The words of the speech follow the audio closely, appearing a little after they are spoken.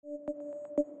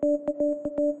Columbia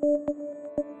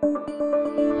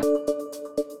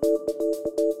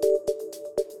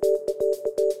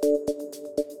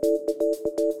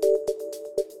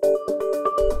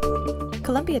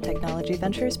Technology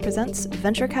Ventures presents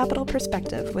Venture Capital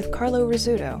Perspective with Carlo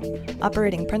Rizzuto,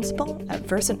 operating principal at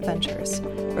Versant Ventures,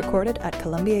 recorded at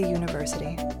Columbia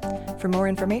University. For more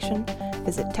information,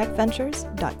 visit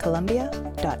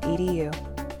techventures.columbia.edu.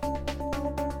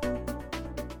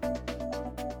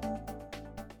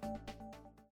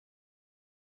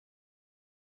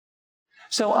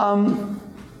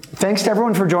 Thanks to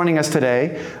everyone for joining us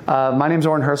today. My name is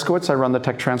Oren Herskowitz. I run the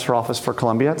Tech Transfer Office for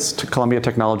Columbia. It's Columbia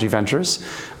Technology Ventures.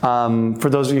 For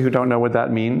those of you who don't know what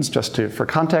that means, for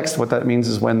context, what that means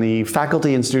is when the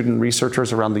faculty and student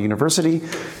researchers around the university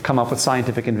come up with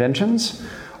scientific inventions,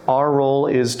 our role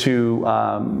is to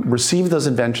receive those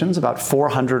inventions. About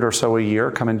 400 or so a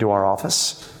year come into our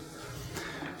office.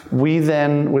 We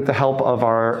then, with the help of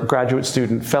our graduate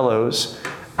student fellows,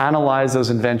 analyze those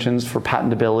inventions for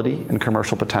patentability and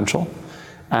commercial potential,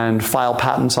 and file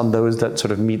patents on those that sort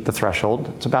of meet the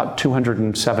threshold. It's about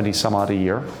 270 some odd a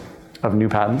year of new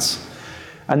patents.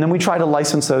 And then we try to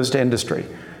license those to industry,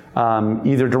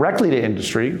 either directly to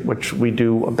industry, which we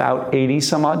do about 80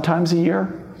 some odd times a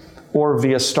year, or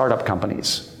via startup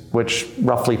companies, which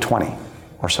roughly 20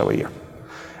 or so a year.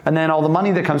 And then all the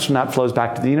money that comes from that flows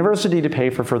back to the university to pay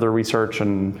for further research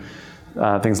and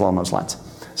things along those lines.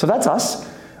 So that's us.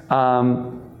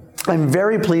 I'm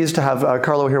very pleased to have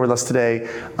Carlo here with us today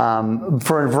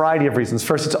for a variety of reasons.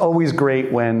 First, it's always great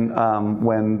when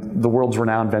the world's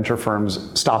renowned venture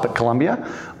firms stop at Columbia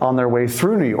on their way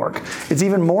through New York. It's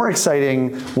even more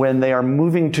exciting when they are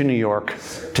moving to New York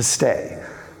to stay.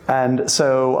 And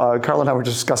so Carlo and I were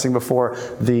discussing before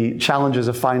the challenges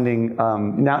of finding,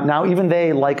 now even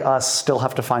they, like us, still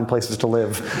have to find places to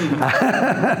live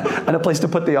and a place to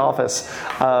put the office.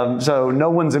 So no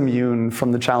one's immune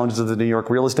from the challenges of the New York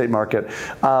real estate market.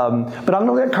 But I'm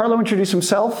gonna let Carlo introduce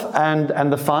himself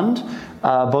and the fund,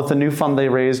 both the new fund they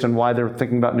raised and why they're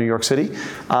thinking about New York City.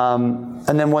 And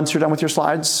then once you're done with your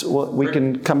slides, we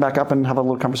can come back up and have a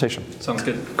little conversation. Sounds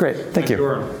good. Great, thank you.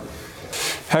 Oren.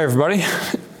 Hi, everybody.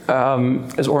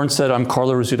 As Oren said, I'm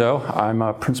Carlo Rizzuto. I'm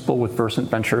a principal with Versant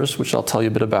Ventures, which I'll tell you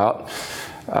a bit about.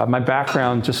 My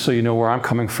background, just so you know where I'm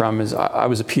coming from, is I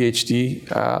was a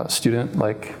PhD student,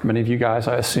 like many of you guys,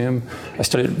 I assume. I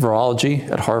studied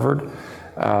virology at Harvard.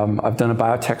 I've done a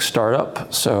biotech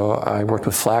startup, so I worked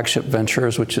with Flagship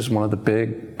Ventures, which is one of the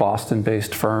big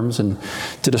Boston-based firms, and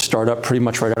did a startup pretty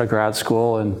much right out of grad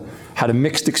school and had a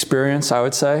mixed experience, I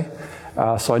would say.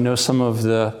 So I know some of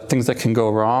the things that can go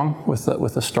wrong with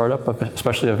a startup,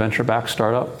 especially a venture-backed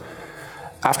startup.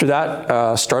 After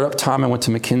that startup time, I went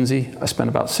to McKinsey. I spent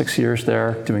about 6 years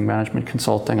there doing management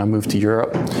consulting. I moved to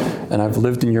Europe, and I've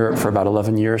lived in Europe for about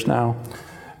 11 years now.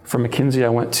 From McKinsey, I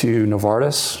went to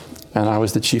Novartis, and I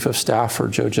was the chief of staff for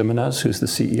Joe Jimenez, who's the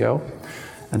CEO.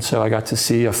 And so I got to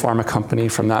see a pharma company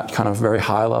from that kind of very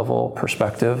high-level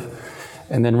perspective.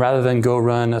 And then rather than go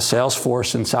run a sales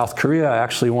force in South Korea, I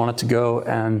actually wanted to go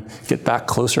and get back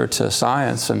closer to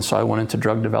science. And so I went into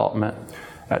drug development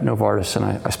at Novartis, and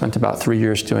I spent about 3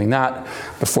 years doing that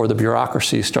before the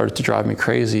bureaucracy started to drive me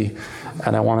crazy.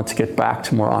 And I wanted to get back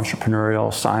to more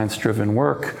entrepreneurial, science-driven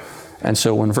work. And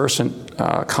so when Versant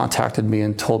contacted me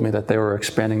and told me that they were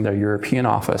expanding their European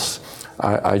office,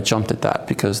 I jumped at that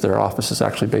because their office is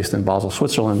actually based in Basel,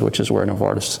 Switzerland, which is where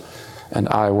Novartis and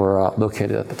I were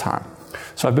located at the time.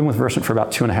 So I've been with Versant for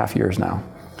about 2.5 years now.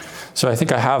 So I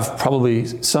think I have probably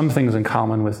some things in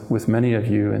common with many of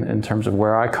you in terms of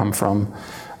where I come from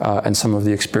and some of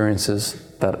the experiences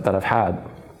that I've had.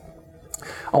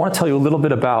 I want to tell you a little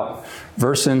bit about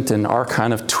Versant and our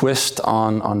kind of twist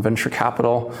on venture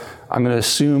capital. I'm going to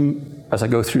assume as I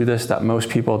go through this that most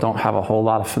people don't have a whole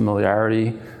lot of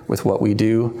familiarity with what we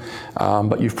do,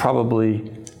 but you probably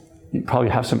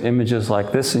have some images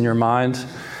like this in your mind,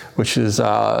 which is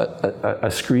a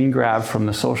screen grab from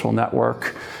The Social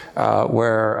Network,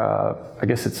 where I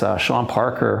guess it's Sean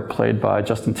Parker, played by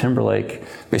Justin Timberlake,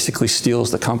 basically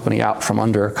steals the company out from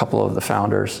under a couple of the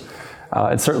founders.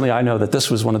 And certainly I know that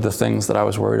this was one of the things that I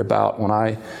was worried about when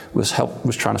I was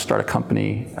trying to start a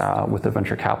company with a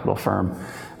venture capital firm.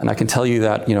 And I can tell you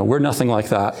that, we're nothing like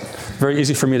that. Very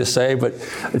easy for me to say, but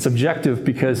it's objective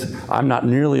because I'm not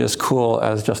nearly as cool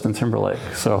as Justin Timberlake.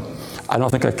 So I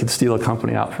don't think I could steal a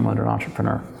company out from under an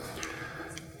entrepreneur.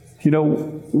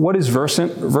 What is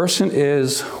Versant? Versant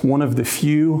is one of the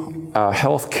few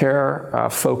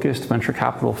healthcare-focused venture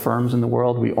capital firms in the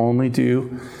world. We only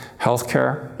do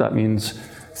healthcare. That means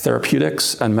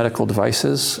therapeutics and medical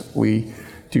devices. We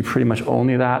do pretty much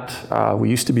only that. We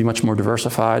used to be much more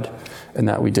diversified in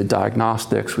that we did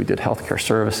diagnostics, we did healthcare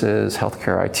services,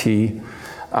 healthcare IT,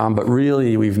 but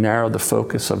really we've narrowed the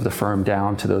focus of the firm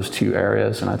down to those two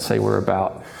areas, and I'd say we're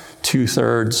about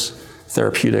 2/3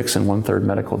 therapeutics and 1/3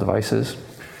 medical devices.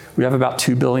 We have about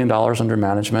 $2 billion under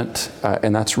management,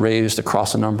 and that's raised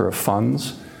across a number of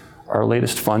funds. Our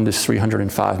latest fund is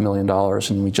 $305 million,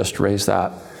 and we just raised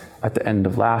that at the end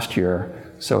of last year.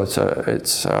 So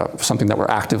it's something that we're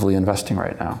actively investing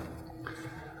right now.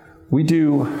 We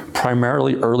do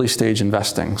primarily early stage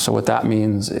investing. So what that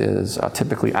means is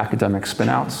typically academic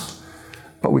spinouts,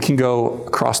 but we can go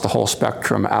across the whole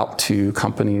spectrum out to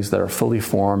companies that are fully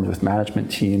formed with management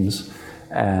teams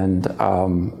and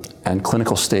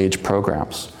clinical stage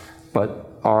programs. But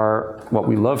what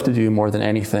we love to do more than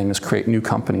anything is create new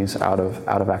companies out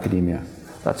of academia.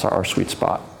 That's our sweet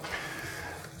spot.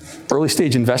 Early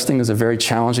stage investing is a very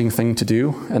challenging thing to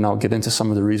do, and I'll get into some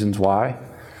of the reasons why.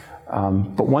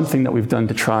 But one thing that we've done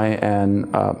to try and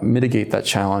mitigate that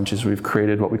challenge is we've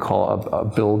created what we call a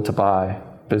build to buy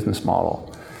business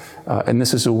model. And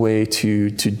this is a way to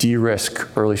de-risk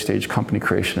early stage company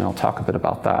creation, and I'll talk a bit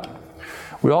about that.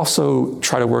 We also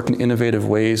try to work in innovative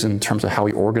ways in terms of how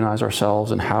we organize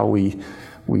ourselves and how we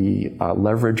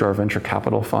leverage our venture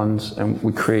capital funds, and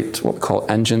we create what we call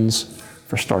engines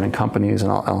for starting companies,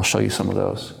 and I'll show you some of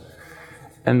those.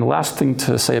 And the last thing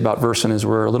to say about Versant is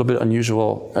we're a little bit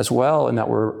unusual as well in that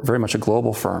we're very much a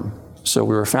global firm. So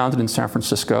we were founded in San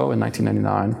Francisco in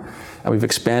 1999, and we've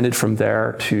expanded from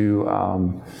there to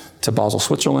Basel,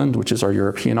 Switzerland, which is our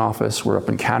European office. We're up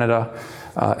in Canada.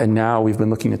 And now we've been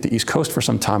looking at the East Coast for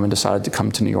some time and decided to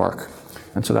come to New York.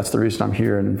 And so that's the reason I'm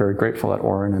here, and I'm very grateful that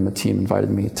Oren and the team invited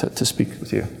me to speak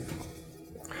with you.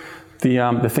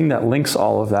 The thing that links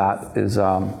all of that is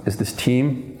this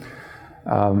team.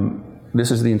 This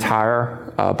is the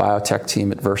entire biotech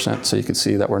team at Versant, so you can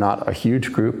see that we're not a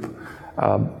huge group.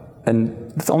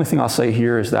 And the only thing I'll say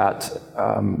here is that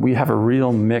we have a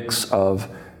real mix of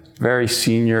very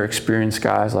senior, experienced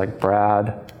guys like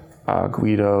Brad,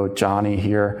 Guido, Johnny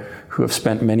here, who have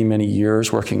spent many, many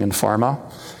years working in pharma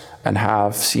and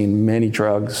have seen many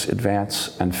drugs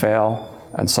advance and fail,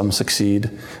 and some succeed.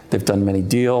 They've done many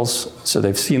deals, so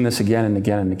they've seen this again and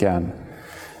again and again.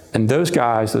 And those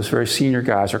guys, those very senior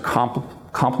guys, are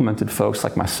complemented folks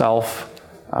like myself,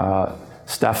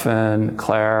 Stefan,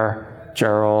 Claire,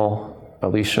 Gerald,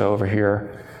 Alicia over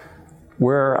here.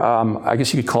 We're, I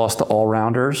guess you could call us the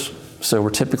all-rounders. So we're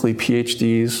typically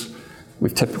PhDs.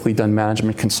 We've typically done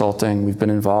management consulting. We've been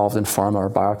involved in pharma or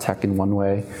biotech in one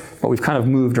way, but we've kind of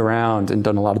moved around and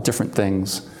done a lot of different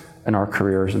things in our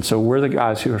careers. And so we're the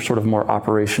guys who are sort of more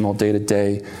operational,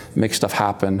 day-to-day, make stuff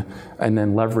happen, and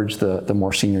then leverage the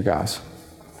more senior guys.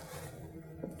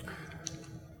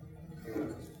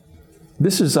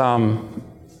 This is a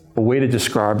way to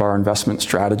describe our investment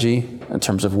strategy in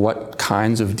terms of what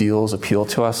kinds of deals appeal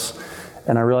to us.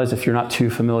 And I realize if you're not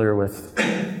too familiar with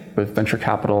venture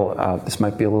capital, this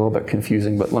might be a little bit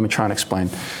confusing, but let me try and explain.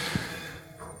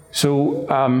 So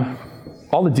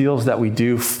all the deals that we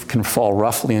do can fall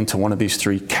roughly into one of these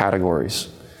three categories.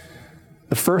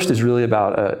 The first is really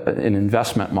about an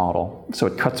investment model. So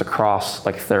it cuts across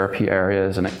like therapy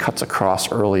areas, and it cuts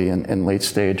across early and late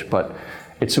stage, but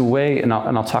it's a way, and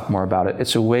I'll talk more about it,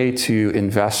 it's a way to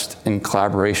invest in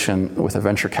collaboration with a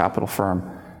venture capital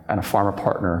firm and a pharma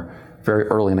partner very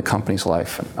early in a company's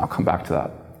life, and I'll come back to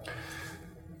that.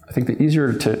 I think the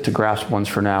easier to grasp ones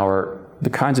for now are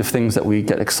the kinds of things that we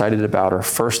get excited about are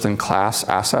first-in-class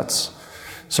assets.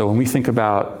 So when we think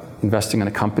about investing in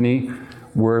a company,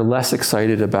 we're less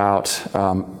excited about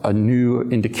a new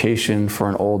indication for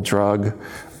an old drug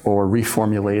or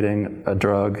reformulating a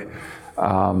drug.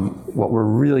 What we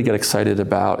really get excited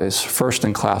about is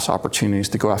first-in-class opportunities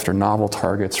to go after novel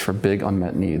targets for big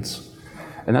unmet needs.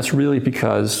 And that's really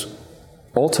because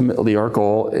ultimately our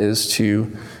goal is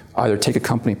to either take a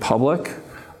company public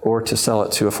or to sell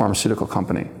it to a pharmaceutical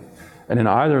company. And in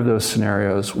either of those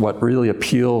scenarios, what really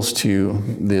appeals to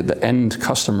the end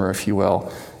customer, if you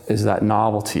will, is that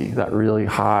novelty, that really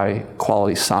high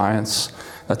quality science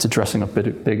that's addressing a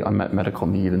big unmet medical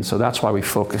need. And so that's why we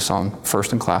focus on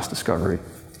first-in-class discovery.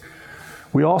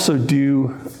 We also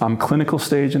do clinical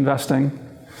stage investing.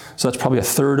 So that's probably a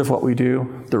third of what we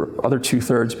do. The other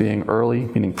 2/3 being early,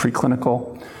 meaning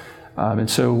preclinical. And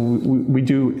so we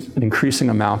do an increasing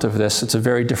amount of this. It's a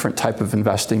very different type of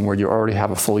investing where you already have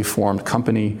a fully formed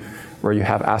company, where you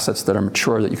have assets that are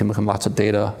mature, that you can look at lots of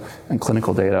data and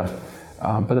clinical data.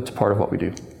 But that's part of what we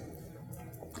do.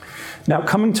 Now,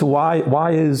 coming to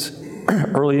why is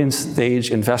early stage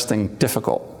investing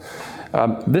difficult?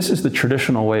 This is the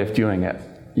traditional way of doing it.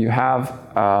 you have,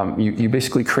 you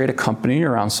basically create a company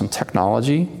around some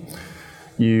technology.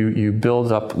 You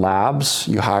build up labs,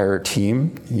 you hire a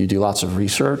team, you do lots of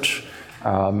research.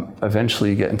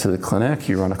 Eventually you get into the clinic,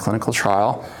 you run a clinical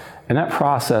trial. And that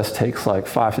process takes like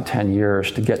 5 to 10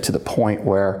 years to get to the point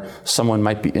where someone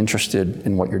might be interested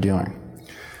in what you're doing.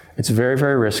 It's very,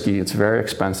 very risky, it's very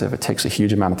expensive, it takes a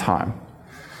huge amount of time.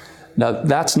 Now,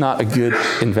 that's not a good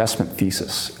investment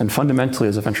thesis. And fundamentally,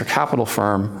 as a venture capital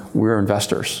firm, we're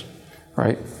investors,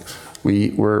 right?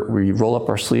 We roll up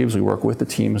our sleeves, we work with the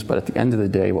teams, but at the end of the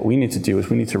day, what we need to do is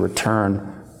we need to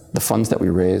return the funds that we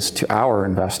raise to our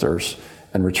investors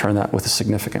and return that with a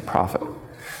significant profit.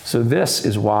 So this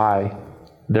is why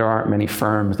there aren't many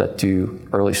firms that do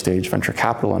early stage venture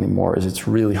capital anymore, is it's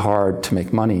really hard to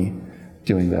make money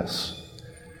doing this.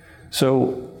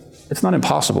 So it's not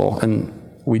impossible, and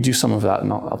we do some of that,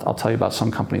 and I'll tell you about some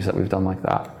companies that we've done like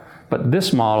that. But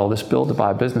this model, this build to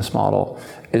buy business model,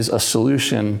 is a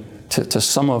solution to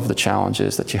some of the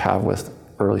challenges that you have with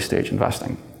early stage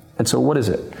investing. And so what is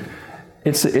it?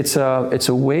 It's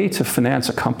a way to finance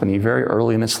a company very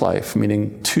early in its life,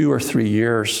 meaning 2 or 3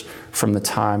 years from the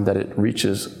time that it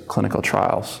reaches clinical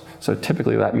trials. So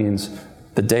typically that means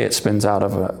the day it spins out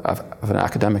of an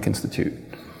academic institute.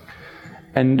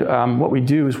 And what we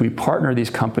do is we partner these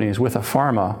companies with a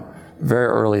pharma very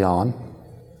early on,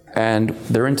 and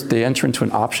they enter into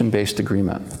an option-based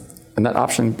agreement. And that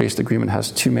option-based agreement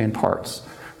has 2 main parts.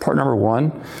 Part number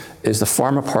 1 is the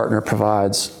pharma partner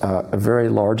provides a very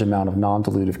large amount of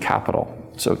non-dilutive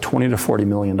capital, so $20 to $40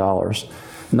 million.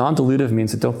 Non-dilutive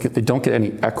means they don't get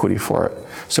any equity for it.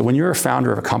 So when you're a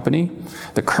founder of a company,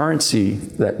 the currency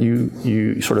that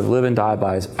you sort of live and die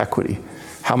by is equity.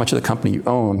 How much of the company you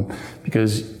own,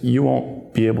 because you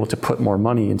won't be able to put more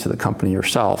money into the company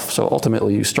yourself. So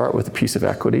ultimately you start with a piece of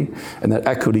equity, and that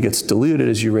equity gets diluted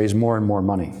as you raise more and more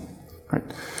money. Right?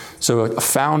 So a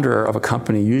founder of a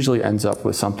company usually ends up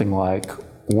with something like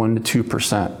 1% to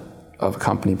 2% of a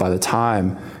company by the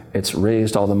time it's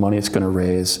raised all the money it's going to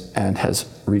raise and has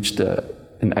reached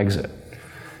an exit.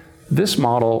 This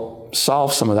model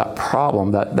solves some of that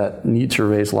problem, that need to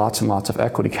raise lots and lots of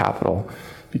equity capital,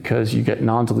 because you get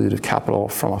non-dilutive capital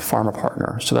from a pharma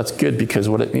partner. So that's good, because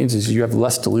what it means is you have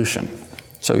less dilution.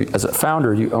 So as a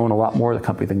founder, you own a lot more of the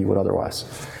company than you would otherwise.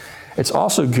 It's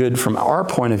also good from our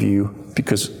point of view,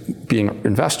 because being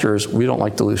investors, we don't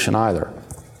like dilution either.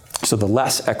 So the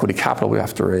less equity capital we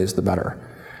have to raise, the better.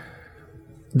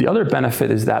 The other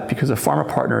benefit is that because a pharma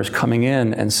partner is coming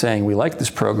in and saying, we like this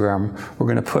program,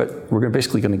 we're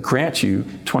basically going to grant you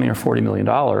 $20 or $40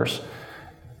 million,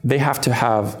 they have to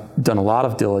have done a lot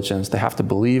of diligence, they have to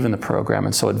believe in the program,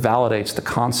 and so it validates the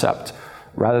concept,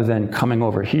 rather than coming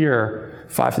over here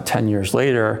 5 to 10 years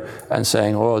later and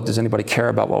saying, oh, does anybody care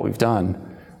about what we've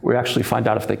done? We actually find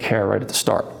out if they care right at the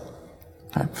start.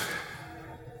 Okay.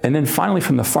 And then finally,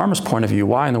 from the pharma's point of view,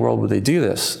 why in the world would they do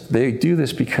this? They do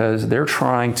this because they're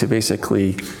trying to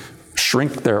basically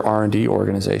shrink their R&D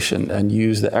organization and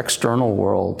use the external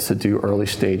world to do early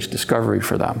stage discovery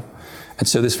for them. And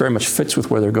so this very much fits with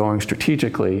where they're going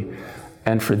strategically.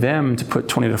 And for them to put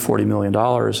 $20 to $40 million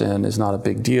in is not a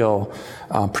big deal,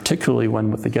 particularly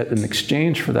when what they get in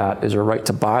exchange for that is a right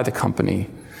to buy the company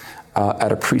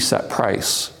at a preset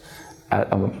price,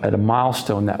 at a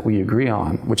milestone that we agree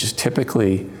on, which is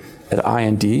typically at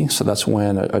IND, so that's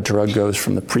when a drug goes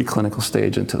from the preclinical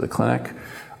stage into the clinic,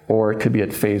 or it could be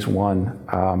at phase 1,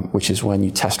 which is when you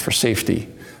test for safety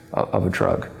of a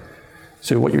drug.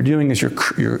 So what you're doing is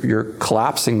you're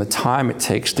collapsing the time it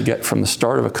takes to get from the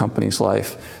start of a company's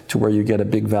life to where you get a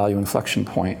big value inflection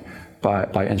point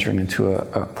by entering into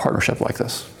a partnership like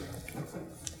this.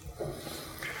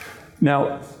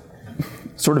 Now,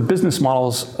 sort of business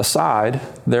models aside,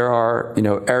 there are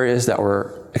areas that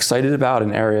we're excited about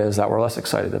and areas that we're less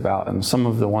excited about. And some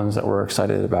of the ones that we're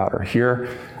excited about are here.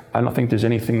 I don't think there's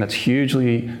anything that's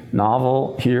hugely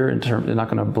novel here in terms, they're not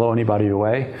going to blow anybody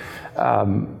away.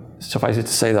 Suffice it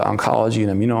to say that oncology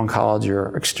and immuno-oncology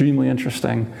are extremely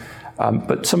interesting.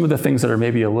 But some of the things that are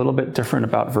maybe a little bit different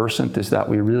about Versant is that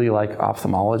we really like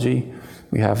ophthalmology.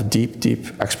 We have deep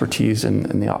expertise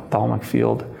in the ophthalmic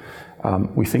field.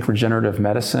 We think regenerative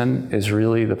medicine is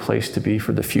really the place to be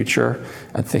for the future,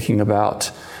 and thinking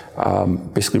about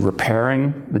basically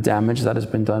repairing the damage that has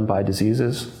been done by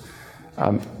diseases.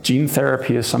 Gene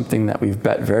therapy is something that we've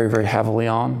bet very, very heavily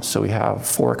on. So we have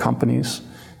 4 companies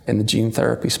in the gene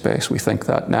therapy space. We think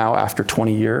that now, after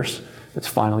 20 years, it's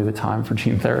finally the time for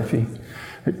gene therapy.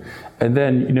 And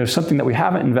then, something that we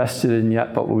haven't invested in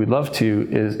yet, but what we'd love to,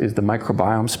 is the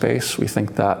microbiome space. We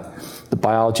think that the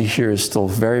biology here is still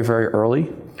very, very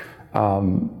early.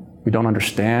 We don't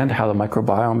understand how the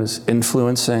microbiome is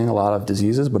influencing a lot of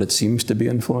diseases, but it seems to be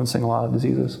influencing a lot of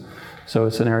diseases. So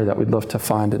it's an area that we'd love to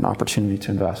find an opportunity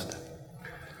to invest.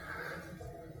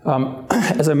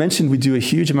 As I mentioned, we do a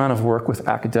huge amount of work with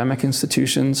academic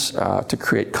institutions to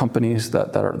create companies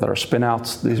that are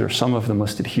spin-outs. These are some of them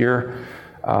listed here.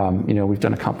 We've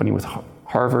done a company with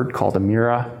Harvard called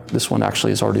Amira. This one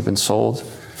actually has already been sold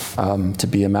to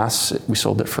BMS. We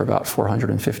sold it for about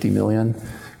 $450 million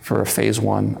for a phase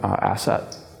 1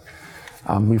 asset.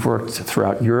 We've worked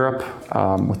throughout Europe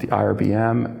with the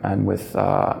IRBM and with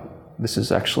this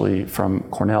is actually from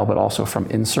Cornell, but also from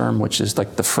INSERM, which is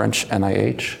like the French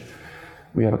NIH.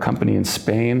 We have a company in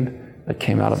Spain that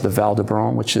came out of the Vall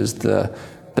d'Hebron, which is the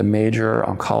major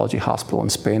oncology hospital in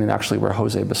Spain, and actually where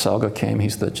Jose Baselga came.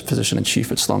 He's the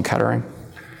physician-in-chief at Sloan Kettering.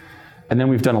 And then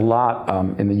we've done a lot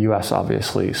in the US,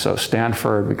 obviously. So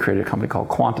Stanford, we created a company called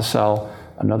Quanticell,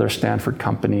 another Stanford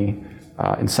company,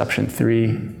 Inception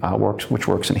 3, which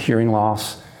works in hearing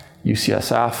loss,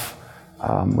 UCSF,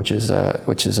 which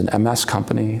is an MS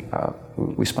company.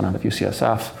 We spun out of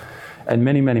UCSF, and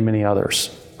many, many, many others.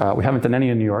 We haven't done any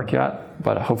in New York yet,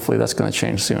 but hopefully that's going to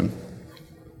change soon.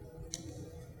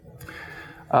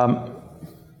 I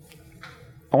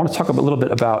want to talk a little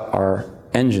bit about our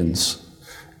engines.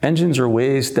 Engines are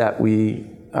ways that we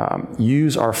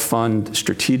use our fund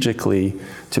strategically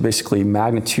to basically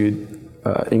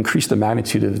increase the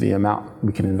magnitude of the amount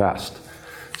we can invest.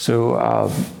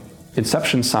 So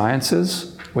Inception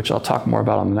Sciences, which I'll talk more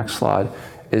about on the next slide,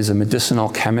 is a medicinal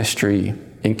chemistry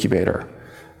incubator.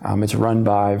 It's run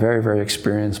by very, very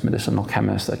experienced medicinal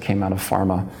chemists that came out of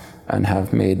pharma and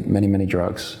have made many, many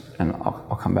drugs, and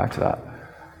I'll come back to that.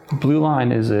 Blue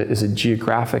Line is a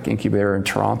geographic incubator in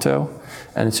Toronto,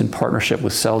 and it's in partnership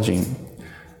with Celgene.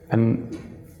 And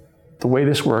the way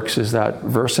this works is that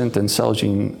Versant and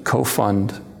Celgene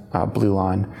co-fund Blue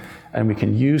Line, and we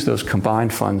can use those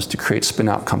combined funds to create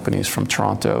spin-out companies from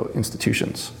Toronto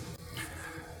institutions.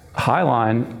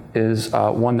 Highline is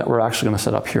one that we're actually going to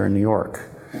set up here in New York.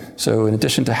 So in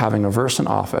addition to having a Versant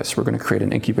office, we're going to create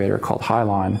an incubator called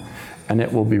Highline, and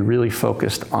it will be really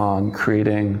focused on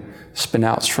creating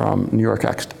spin-outs from New York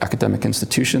academic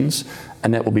institutions,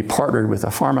 and it will be partnered with a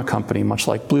pharma company, much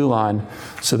like Blue Line,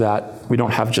 so that we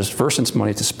don't have just Versant's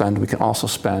money to spend, we can also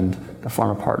spend the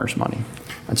pharma partners' money.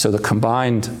 And so the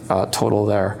combined total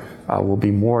there will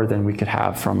be more than we could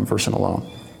have from Versant alone.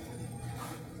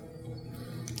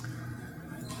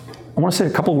 I want to say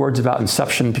a couple words about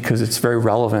Inception because it's very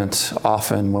relevant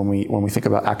often when we think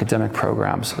about academic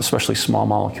programs, especially small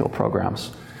molecule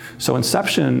programs. So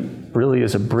Inception really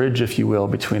is a bridge, if you will,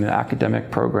 between an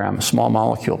academic program, a small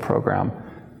molecule program,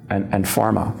 and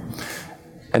pharma.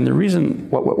 And the reason,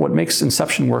 what makes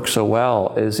Inception work so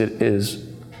well is it is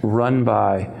run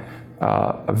by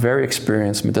a very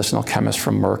experienced medicinal chemist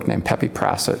from Merck named Pepe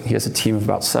Prassett. He has a team of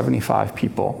about 75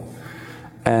 people.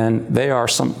 And they are,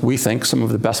 we think, some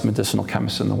of the best medicinal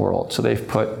chemists in the world. So they've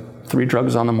put 3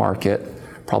 drugs on the market,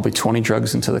 probably 20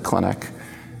 drugs into the clinic,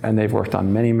 and they've worked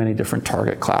on many, many different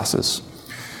target classes.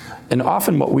 And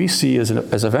often what we see as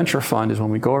a venture fund is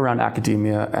when we go around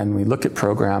academia and we look at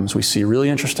programs, we see really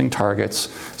interesting targets.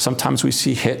 Sometimes we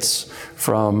see hits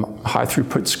from high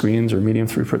throughput screens or medium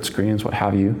throughput screens, what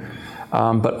have you.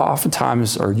 But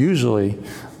oftentimes, or usually,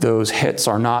 those hits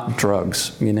are not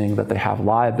drugs, meaning that they have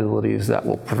liabilities that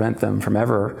will prevent them from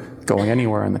ever going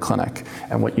anywhere in the clinic.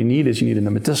 And what you need is a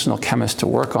medicinal chemist to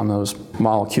work on those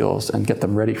molecules and get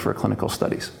them ready for clinical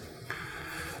studies.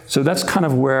 So that's kind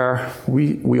of where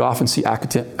we often see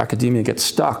academia get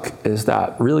stuck, is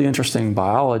that really interesting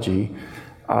biology,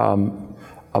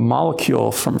 a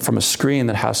molecule from a screen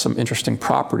that has some interesting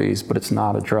properties, but it's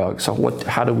not a drug. So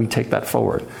how do we take that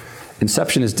forward?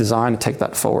 Inception is designed to take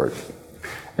that forward.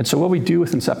 And so what we do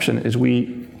with Inception is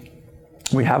we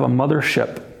have a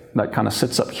mothership that kind of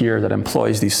sits up here that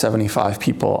employs these 75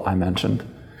 people I mentioned.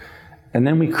 And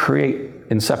then we create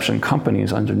Inception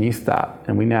companies underneath that.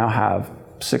 And we now have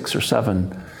 6 or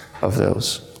 7 of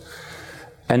those.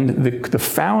 And the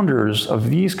founders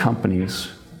of these companies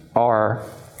are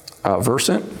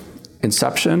Versant,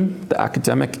 Inception, the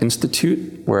academic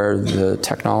institute where the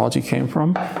technology came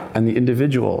from, and the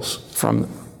individuals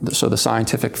so the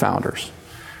scientific founders,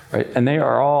 right? And they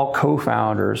are all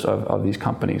co-founders of these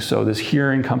companies. So this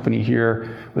hearing company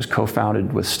here was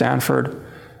co-founded with Stanford.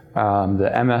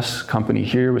 The MS company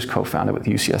here was co-founded with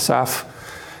UCSF,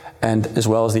 and as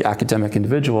well as the academic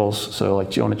individuals. So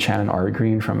like Jonah Chan and Ari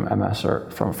Green from MS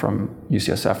or from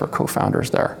UCSF are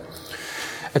co-founders there.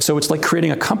 And so it's like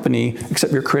creating a company,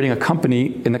 except you're creating a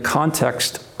company in the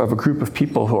context of a group of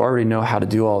people who already know how to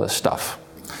do all this stuff.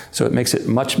 So it makes it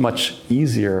much, much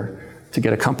easier to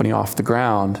get a company off the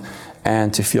ground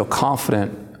and to feel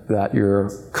confident that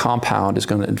your compound is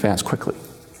going to advance quickly.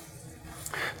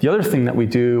 The other thing that we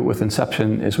do with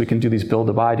Inception is we can do these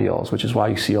build-to-buy deals, which is why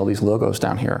you see all these logos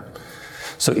down here.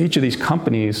 So each of these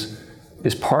companies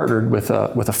is partnered with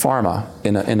a pharma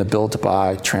in a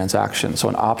build-to-buy transaction, so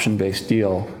an option-based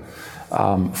deal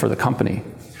for the company.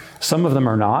 Some of them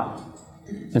are not,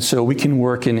 and so we can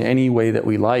work in any way that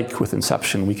we like with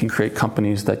Inception. We can create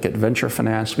companies that get venture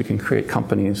financed. We can create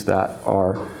companies that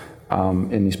are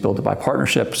in these build-to-buy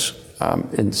partnerships,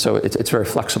 and so it's very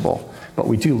flexible. But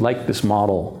we do like this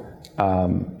model.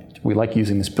 We like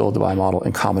using this build-to-buy model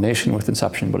in combination with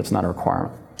Inception, but it's not a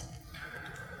requirement.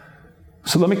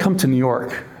 So let me come to New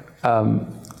York.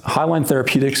 Highline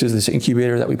Therapeutics is this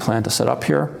incubator that we plan to set up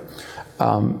here.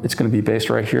 It's going to be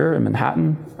based right here in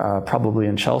Manhattan, probably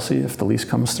in Chelsea if the lease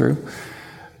comes through.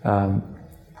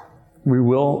 We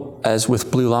will, as with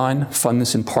Blue Line, fund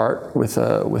this in part with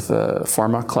a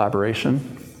pharma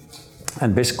collaboration.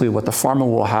 And basically what the pharma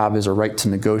will have is a right to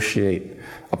negotiate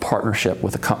a partnership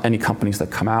with any companies that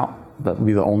come out. That will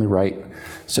be the only right.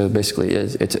 So basically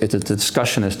it's a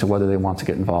discussion as to whether they want to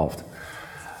get involved.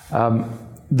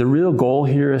 The real goal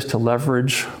here is to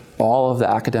leverage all of the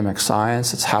academic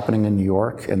science that's happening in New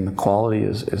York, and the quality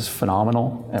is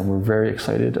phenomenal, and we're very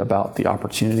excited about the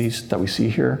opportunities that we see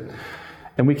here.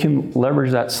 And we can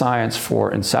leverage that science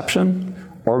for Inception,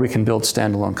 or we can build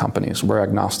standalone companies. We're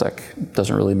agnostic. It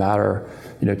doesn't really matter,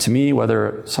 to me,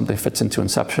 whether something fits into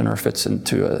Inception or fits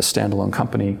into a standalone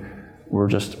company. We're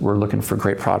looking for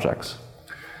great projects.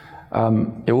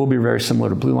 It will be very similar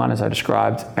to Blue Line, as I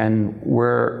described, and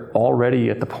we're already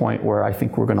at the point where I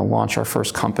think we're going to launch our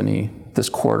first company this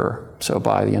quarter. So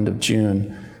by the end of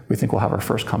June, we think we'll have our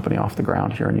first company off the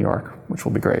ground here in New York, which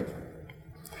will be great.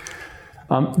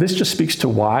 This just speaks to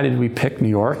why did we pick New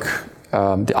York.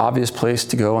 The obvious place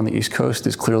to go on the East Coast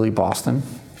is clearly Boston.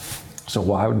 So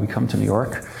why would we come to New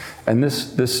York? And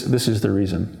this is the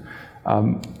reason.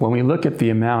 When we look at the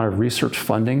amount of research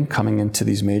funding coming into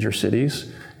these major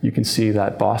cities, you can see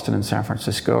that Boston and San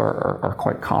Francisco are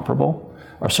quite comparable.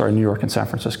 Or sorry, New York and San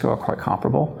Francisco are quite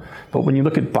comparable. But when you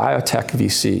look at biotech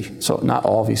VC, so not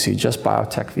all VC, just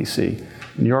biotech VC,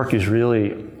 New York is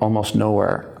really almost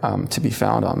nowhere to be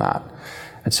found on that.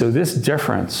 And so this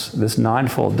difference, this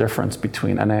ninefold difference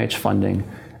between NIH funding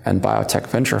and biotech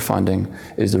venture funding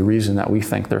is the reason that we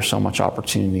think there's so much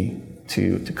opportunity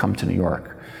to come to New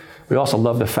York. We also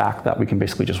love the fact that we can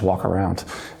basically just walk around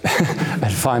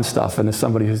and find stuff. And as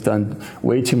somebody who's done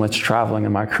way too much traveling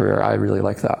in my career, I really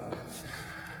like that.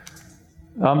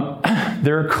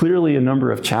 There are clearly a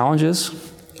number of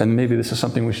challenges, and maybe this is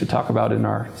something we should talk about in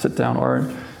our sit-down,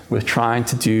 Oren, with trying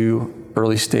to do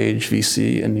early stage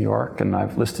VC in New York, and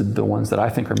I've listed the ones that I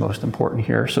think are most important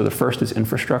here. So the first is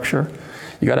infrastructure.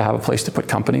 You got to have a place to put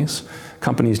companies.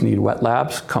 Companies need wet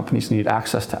labs. Companies need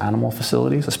access to animal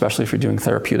facilities, especially if you're doing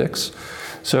therapeutics.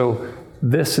 So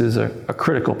this is a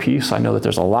critical piece. I know that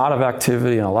there's a lot of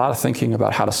activity and a lot of thinking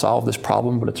about how to solve this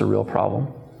problem, but it's a real problem.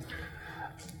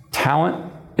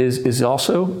 Talent is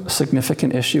also a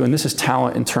significant issue, and this is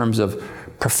talent in terms of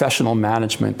professional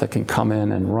management that can come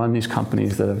in and run these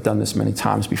companies that have done this many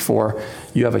times before.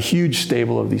 You have a huge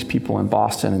stable of these people in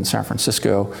Boston and San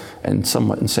Francisco and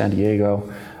somewhat in San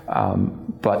Diego,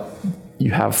 but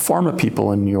you have pharma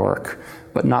people in New York,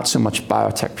 but not so much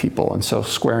biotech people, and so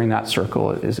squaring that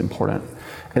circle is important.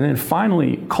 And then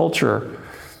finally, culture.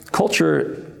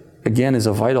 Culture, again, is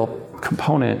a vital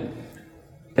component,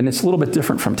 and it's a little bit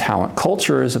different from talent.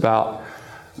 Culture is about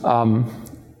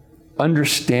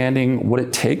understanding what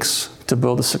it takes to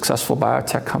build a successful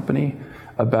biotech company,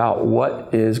 about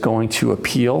what is going to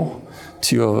appeal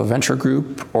to a venture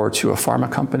group or to a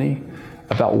pharma company,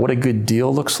 about what a good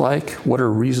deal looks like, what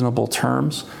are reasonable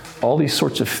terms, all these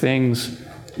sorts of things.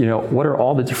 What are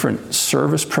all the different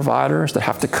service providers that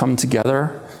have to come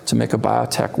together to make a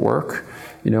biotech work?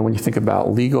 When you think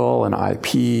about legal and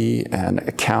IP and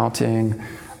accounting,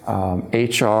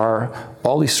 HR,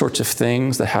 all these sorts of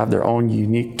things that have their own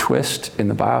unique twist in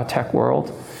the biotech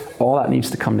world, all that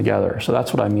needs to come together. So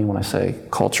that's what I mean when I say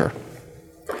culture.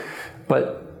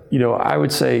 But, I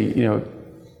would say,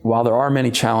 while there are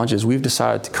many challenges, we've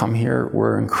decided to come here.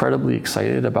 We're incredibly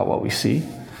excited about what we see.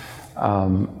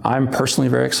 I'm personally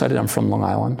very excited. I'm from Long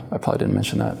Island. I probably didn't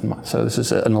mention that. So this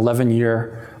is an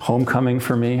 11-year homecoming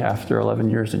for me after 11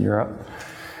 years in Europe.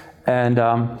 And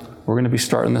we're going to be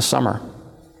starting this summer.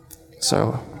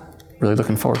 So really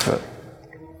looking forward to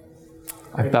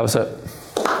it. That was it.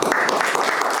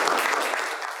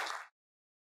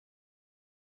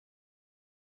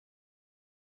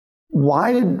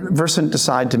 Why did Versant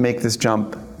decide to make this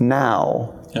jump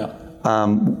now? Yeah.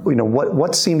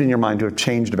 what seemed in your mind to have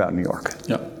changed about New York?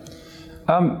 Yeah.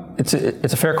 It's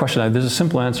a fair question. There's a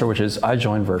simple answer, which is I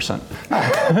joined Versant.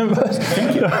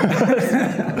 Thank you.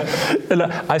 And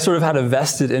I sort of had a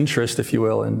vested interest, if you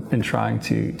will, in trying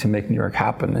to make New York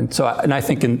happen. And so, I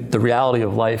think the reality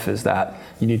of life is that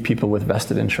you need people with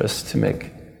vested interests to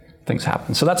make things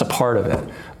happen. So that's a part of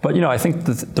it. But I think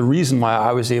the reason why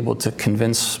I was able to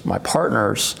convince my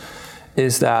partners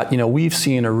is that we've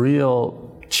seen a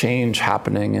real change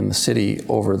happening in the city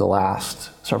over the last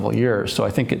several years. So I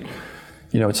think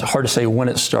it's hard to say when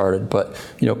it started, but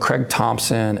Craig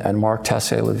Thompson and Mark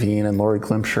Tessier-Levine and Lori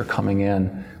Glimsher coming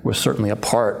in was certainly a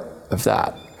part of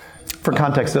that. For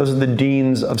context, those are the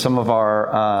deans of some of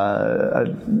our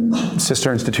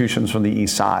sister institutions from the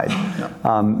East Side,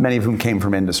 many of whom came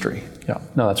from industry. Yeah,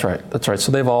 no, that's right. That's right.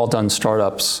 So they've all done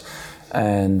startups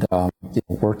and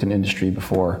worked in industry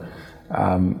before.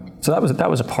 So that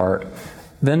was a part.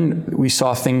 Then we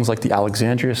saw things like the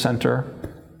Alexandria Center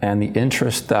and the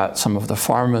interest that some of the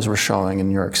pharmas were showing in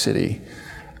New York City.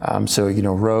 So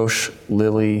Roche,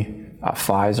 Lilly,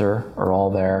 Pfizer are all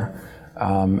there,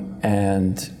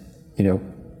 and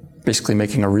basically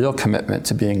making a real commitment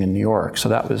to being in New York. So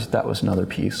that was another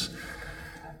piece.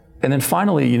 And then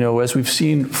finally, as we've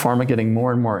seen pharma getting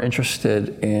more and more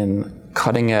interested in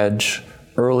cutting edge,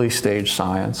 early stage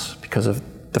science because of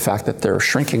the fact that they're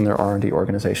shrinking their R&D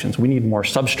organizations, we need more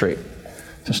substrate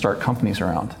to start companies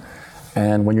around.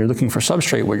 And when you're looking for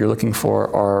substrate, what you're looking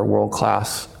for are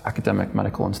world-class academic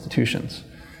medical institutions.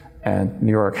 And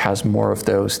New York has more of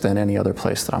those than any other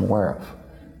place that I'm aware of.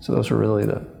 So those are really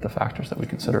the factors that we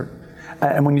considered.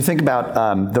 And when you think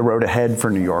about the road ahead for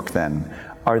New York then,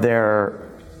 are there,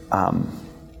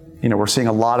 we're seeing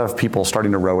a lot of people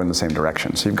starting to row in the same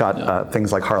direction. So you've got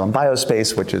things like Harlem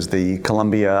Biospace, which is the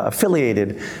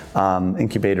Columbia-affiliated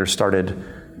incubator started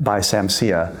by Sam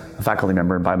Sia, a faculty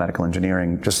member in biomedical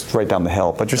engineering, just right down the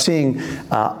hill. But you're seeing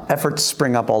efforts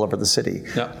spring up all over the city.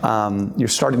 You're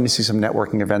starting to see some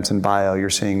networking events in bio. You're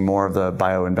seeing more of the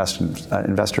bio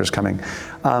investors coming.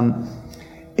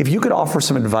 If you could offer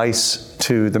some advice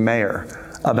to the mayor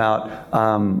about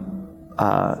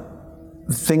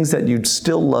things that you'd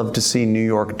still love to see New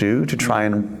York do to try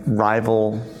and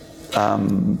rival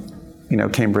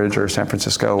Cambridge or San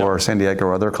Francisco or San Diego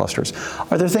or other clusters.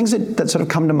 Are there things that sort of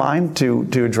come to mind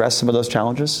to address some of those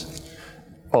challenges?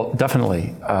 Well,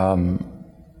 definitely.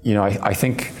 I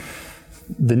think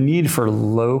the need for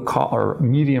low cost or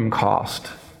medium cost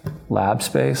lab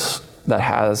space that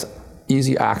has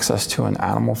easy access to an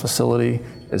animal facility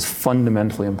is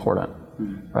fundamentally important.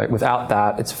 Right? Without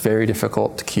that, it's very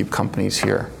difficult to keep companies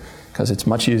here because it's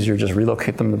much easier to just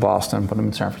relocate them to Boston, put them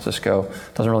in San Francisco.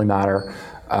 It doesn't really matter.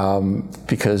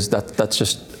 Because that's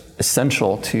just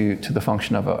essential to the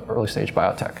function of an early stage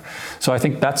biotech. So I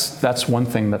think that's one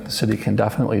thing that the city can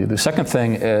definitely do. The second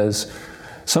thing is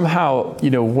somehow,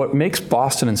 what makes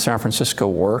Boston and San Francisco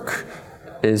work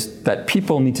is that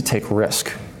people need to take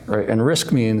risk, right? And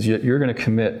risk means you're going to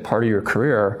commit part of your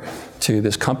career to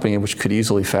this company which could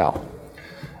easily fail.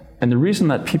 And the reason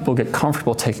that people get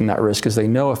comfortable taking that risk is they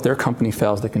know if their company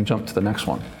fails, they can jump to the next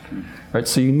one. Right?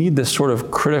 So you need this sort of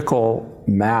critical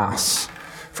mass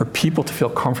for people to feel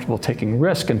comfortable taking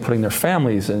risk and putting their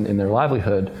families and their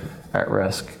livelihood at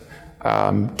risk,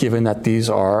 given that these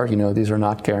are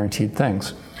not guaranteed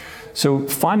things. So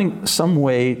finding some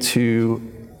way to,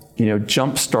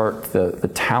 jumpstart the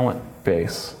talent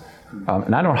base.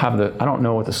 And I don't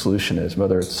know what the solution is,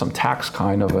 whether it's some tax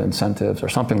kind of incentives or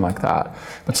something like that,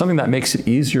 but something that makes it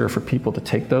easier for people to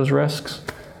take those risks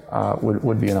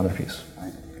would be another piece.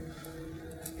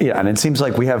 Yeah, and it seems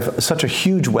like we have such a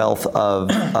huge wealth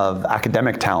of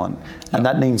academic talent, and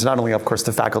that means not only, of course,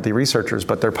 the faculty researchers,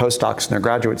 but their postdocs and their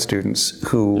graduate students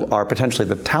who are potentially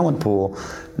the talent pool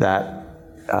that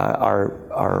are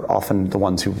often the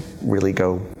ones who really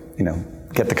go,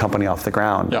 get the company off the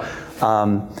ground.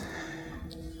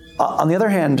 On the other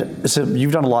hand, so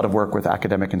you've done a lot of work with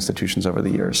academic institutions over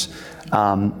the years,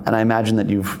 and I imagine that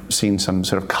you've seen some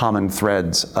sort of common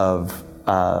threads of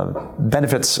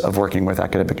benefits of working with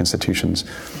academic institutions.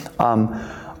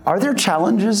 Are there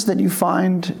challenges that you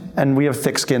find, and we have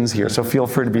thick skins here, so feel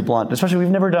free to be blunt, especially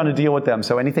we've never done a deal with them,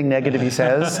 so anything negative he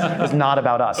says is not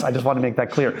about us. I just want to make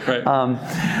that clear. Right.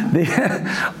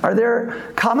 Are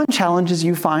there common challenges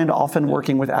you find often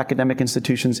working with academic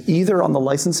institutions, either on the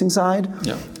licensing side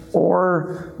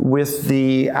or with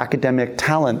the academic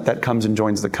talent that comes and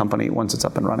joins the company once it's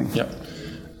up and running? Yeah.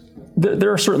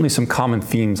 There are certainly some common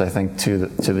themes, I think, to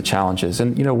the challenges,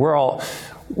 and we're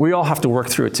we all have to work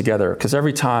through it together, because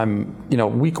every time,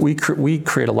 we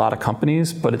create a lot of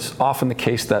companies, but it's often the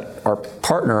case that our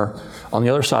partner on the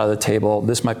other side of the table,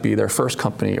 this might be their first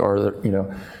company, or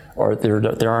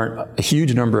there aren't a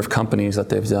huge number of companies that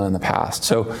they've done in the past.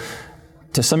 So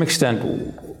to some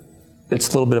extent, it's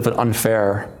a little bit of an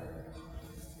unfair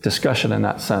discussion in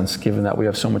that sense, given that we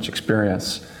have so much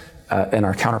experience and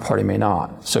our counterparty may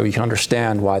not. So you can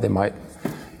understand why there might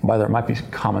be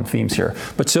common themes here.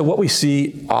 But so what we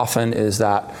see often is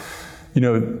that,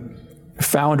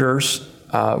 founders,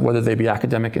 whether they be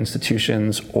academic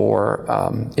institutions or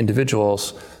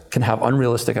individuals, can have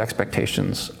unrealistic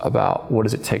expectations about what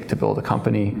does it take to build a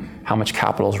company, how much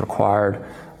capital is required,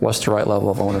 what's the right level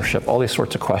of ownership, all these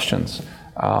sorts of questions.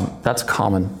 That's a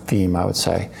common theme, I would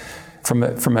say. From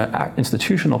an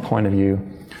institutional point of view,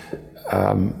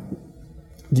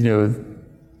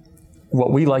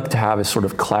 what we like to have is sort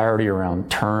of clarity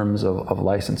around terms of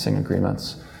licensing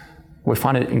agreements. We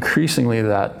find it increasingly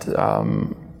that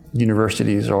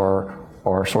universities are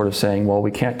sort of saying, well,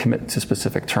 we can't commit to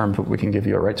specific terms, but we can give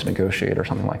you a right to negotiate or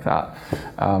something like that,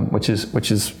 which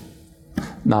is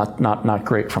not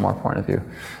great from our point of view.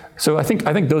 So I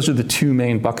think those are the two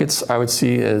main buckets I would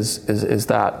see is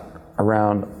that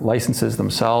around licenses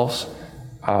themselves.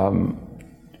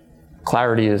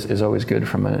 Clarity is always good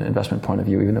from an investment point of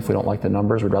view, even if we don't like the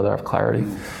numbers, we'd rather have clarity.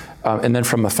 And then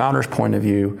from a founder's point of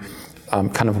view,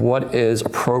 kind of what is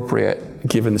appropriate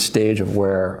given the stage of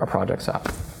where a project's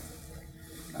at.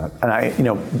 And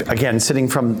again, sitting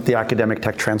from the academic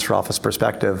tech transfer office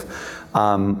perspective,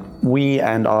 we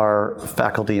and our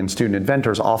faculty and student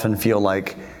inventors often feel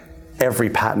like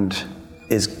every patent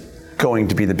is going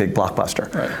to be the big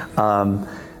blockbuster. Right.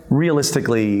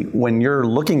 Realistically, when you're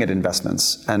looking at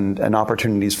investments and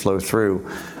opportunities flow through,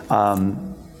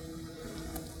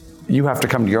 you have to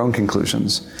come to your own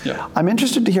conclusions. Yeah. I'm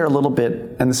interested to hear a little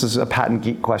bit, and this is a patent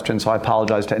geek question, so I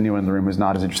apologize to anyone in the room who's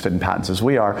not as interested in patents as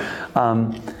we are.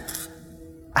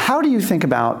 How do you think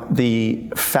about the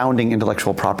founding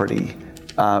intellectual property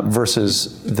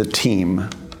versus the team?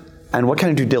 And what kind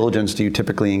of due diligence do you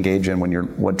typically engage in when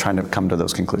you're trying to come to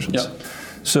those conclusions? Yeah.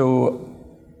 So,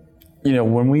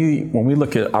 when we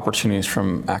look at opportunities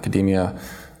from academia,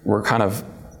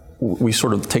 we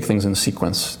sort of take things in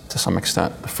sequence to some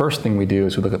extent. The first thing we do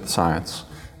is we look at the science,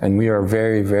 and we are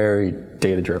very, very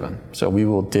data-driven. So we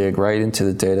will dig right into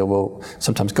the data. We'll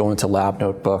sometimes go into lab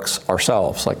notebooks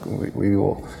ourselves. Like we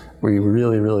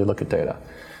really, really look at data,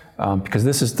 because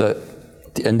this is the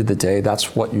end of the day.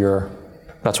 That's what you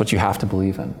have to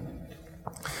believe in.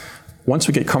 Once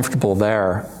we get comfortable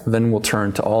there, then we'll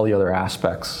turn to all the other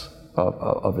aspects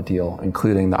of a deal,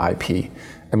 including the IP.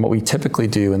 And what we typically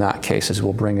do in that case is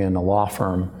we'll bring in a law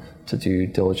firm to do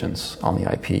diligence on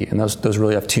the IP. And those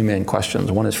really have two main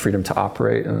questions. One is freedom to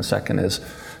operate, and the second is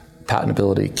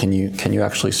patentability. Can you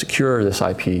actually secure this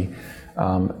IP?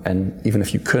 And even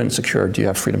if you couldn't secure, do you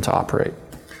have freedom to operate?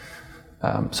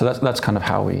 So that's kind of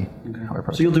how we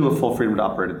approach it. So you'll do a full freedom to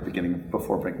operate at the beginning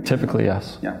before breaking. Typically,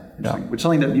 yes. Yeah. Which is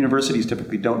something that universities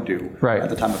typically don't do at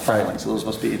the time of filing. Right. So those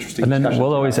must be interesting. And then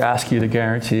we'll always ask you to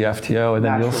guarantee FTO, and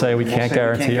then you'll say we can't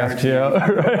guarantee FTO.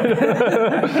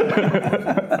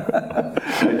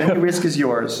 Any risk is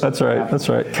yours. That's right. That's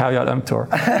right. Caveat emptor.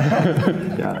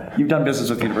 Yeah. You've done business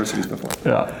with universities before.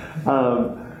 Yeah.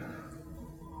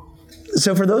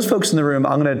 So for those folks in the room,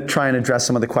 I'm going to try and address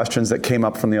some of the questions that came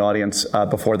up from the audience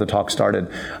before the talk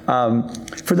started.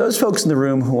 For those folks in the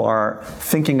room who are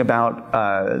thinking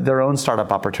about their own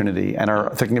startup opportunity and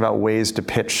are thinking about ways to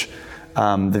pitch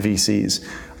the VCs,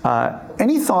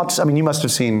 any thoughts? I mean, you must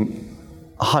have seen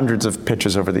hundreds of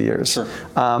pitches over the years. Sure.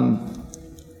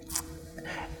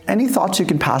 Any thoughts you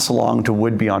can pass along to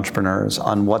would-be entrepreneurs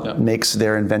on what makes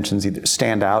their inventions either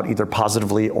stand out, either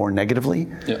positively or negatively?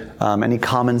 Any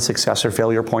common success or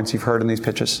failure points you've heard in these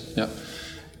pitches?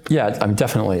 Yeah,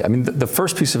 definitely. I mean, the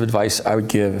first piece of advice I would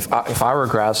give, if I were a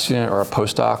grad student or a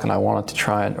postdoc and I wanted to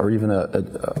try, or even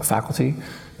a faculty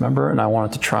member, and I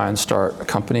wanted to try and start a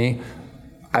company,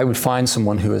 I would find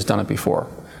someone who has done it before.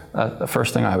 The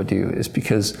first thing I would do is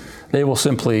because they will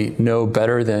simply know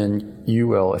better than you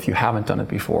will if you haven't done it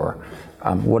before.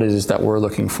 What it is that we're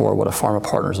looking for, what a pharma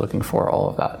partner is looking for, all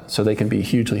of that. So they can be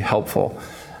hugely helpful.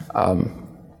 I'd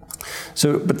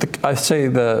say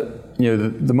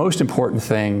the most important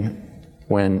thing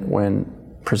when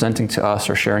presenting to us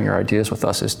or sharing your ideas with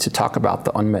us is to talk about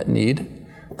the unmet need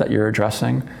that you're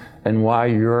addressing and why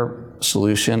your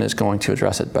solution is going to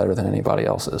address it better than anybody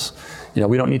else's.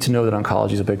 We don't need to know that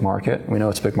oncology is a big market. We know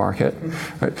it's a big market,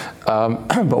 right?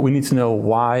 But we need to know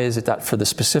why is it that for the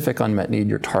specific unmet need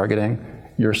you're targeting,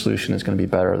 your solution is going to be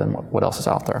better than what else is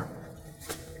out there.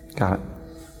 Got it.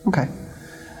 Okay.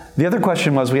 The other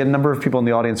question was, we had a number of people in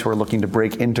the audience who are looking to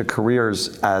break into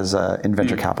careers as in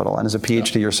venture capital, and as a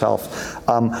PhD yourself.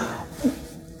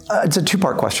 It's a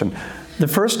two-part question. The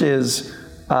first is,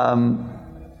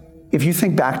 if you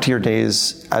think back to your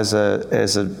days as a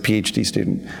PhD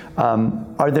student,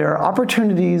 are there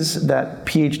opportunities that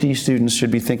PhD students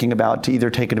should be thinking about to either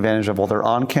take advantage of while they're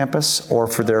on campus or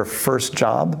for their first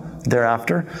job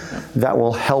thereafter that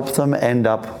will help them end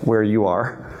up where you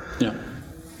are? Yeah.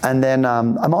 And then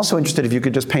I'm also interested if you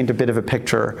could just paint a bit of a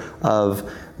picture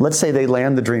of, let's say they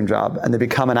land the dream job and they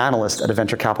become an analyst at a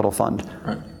venture capital fund.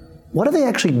 Right. What do they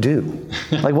actually do?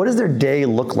 Like, what does their day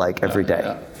look like every day?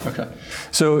 Yeah. Okay.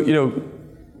 So,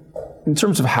 in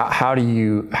terms of how do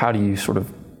you sort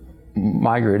of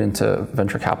migrate into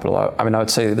venture capital? I mean, I would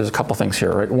say there's a couple things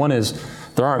here, right? One is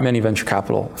there aren't many venture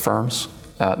capital firms.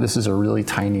 This is a really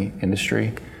tiny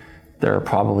industry. There are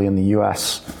probably in the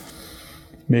U.S.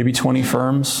 maybe 20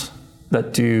 firms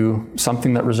that do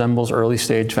something that resembles early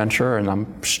stage venture, and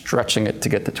I'm stretching it to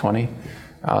get to 20.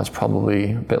 It's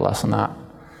probably a bit less than that.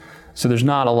 So there's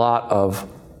not a lot of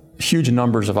huge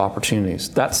numbers of opportunities.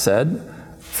 That said,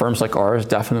 firms like ours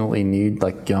definitely need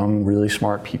like young, really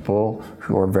smart people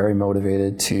who are very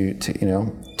motivated to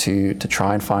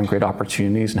try and find great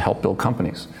opportunities and help build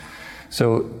companies.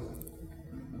 So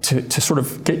to sort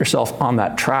of get yourself on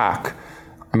that track,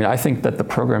 I mean, I think that the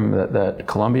program that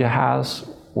Columbia has,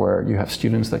 where you have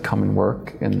students that come and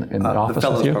work in that office the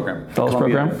fellows with you. Program. Fellows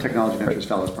program. Technology Ventures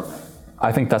Fellows Program.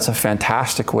 I think that's a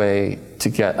fantastic way to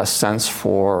get a sense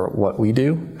for what we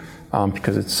do,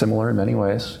 because it's similar in many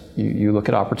ways. You look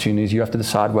at opportunities, you have to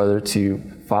decide whether to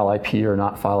file IP or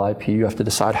not file IP. You have to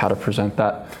decide how to present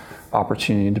that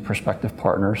opportunity to prospective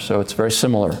partners. So it's very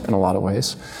similar in a lot of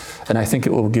ways. And I think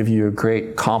it will give you a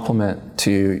great complement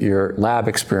to your lab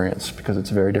experience, because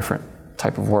it's a very different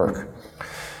type of work.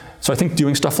 So I think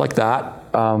doing stuff like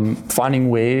that, finding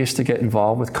ways to get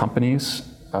involved with companies,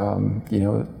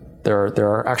 there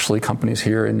are actually companies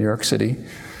here in New York City.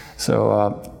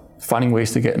 So finding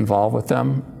ways to get involved with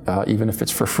them, even if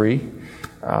it's for free.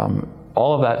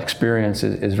 All of that experience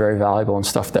is very valuable and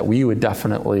stuff that we would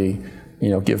definitely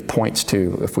give points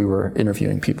to if we were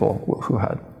interviewing people who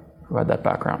had that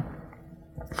background.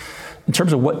 In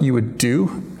terms of what you would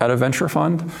do at a venture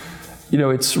fund,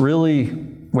 it's really,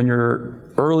 when you're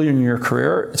early in your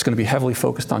career, it's going to be heavily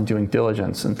focused on doing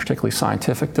diligence, and particularly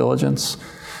scientific diligence.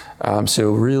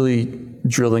 So really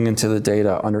drilling into the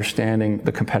data, understanding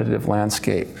the competitive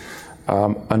landscape,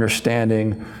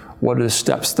 understanding what are the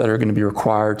steps that are going to be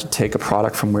required to take a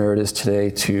product from where it is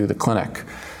today to the clinic.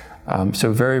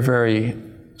 So very, very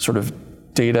sort of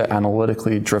data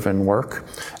analytically driven work.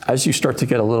 As you start to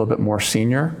get a little bit more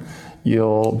senior,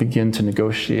 you'll begin to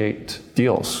negotiate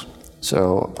deals.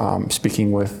 So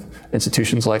speaking with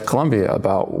institutions like Columbia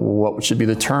about what should be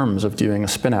the terms of doing a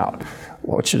spin out,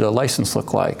 what should a license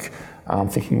look like,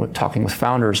 talking with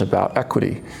founders about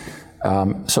equity.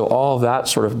 So all of that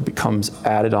sort of becomes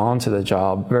added on to the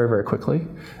job very, very quickly.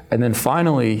 And then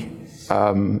finally,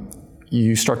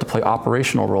 you start to play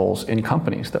operational roles in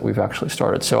companies that we've actually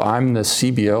started. So I'm the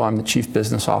CBO, I'm the Chief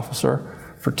Business Officer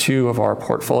for 2 of our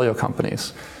portfolio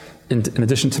companies, in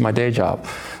addition to my day job.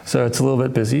 So it's a little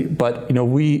bit busy, but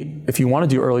if you want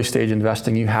to do early stage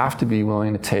investing, you have to be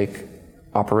willing to take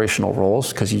operational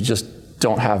roles, because you just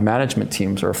don't have management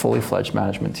teams or fully fledged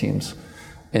management teams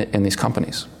in these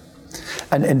companies.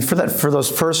 And for those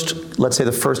first, let's say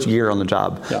the first year on the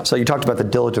job, yeah. So you talked about the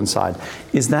diligence side.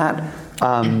 Is that,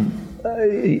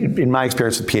 in my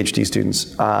experience with PhD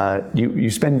students, you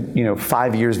spend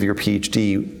 5 years of your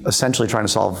PhD essentially trying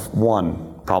to solve one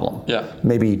problem, yeah.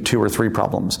 maybe 2 or 3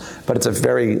 problems, but it's a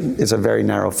very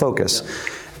narrow focus.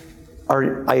 Yeah.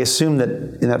 I assume that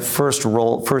in that first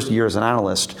year as an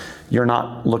analyst, you're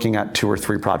not looking at 2 or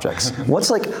 3 projects. What's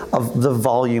like of the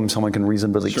volume someone can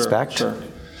reasonably expect? Sure.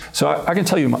 So I can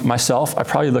tell you myself, I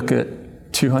probably look at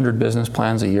 200 business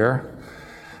plans a year.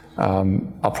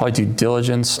 I'll probably do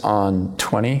diligence on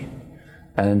 20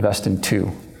 and invest in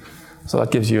 2. So that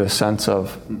gives you a sense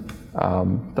of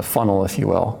the funnel, if you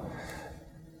will.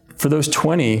 For those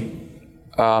 20,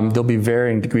 there'll be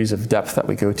varying degrees of depth that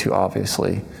we go to,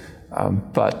 obviously.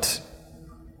 But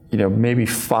maybe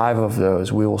 5 of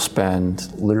those we will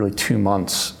spend literally 2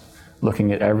 months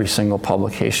looking at every single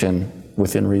publication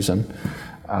within reason,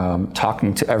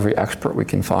 talking to every expert we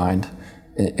can find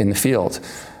in the field.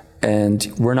 And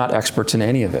we're not experts in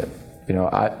any of it.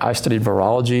 I studied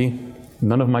virology.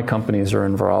 None of my companies are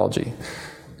in virology.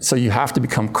 So you have to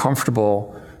become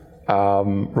comfortable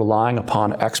relying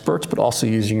upon experts, but also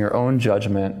using your own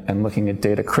judgment and looking at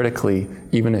data critically,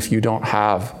 even if you don't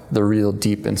have the real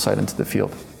deep insight into the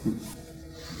field.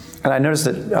 And I noticed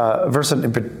that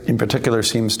Versant in particular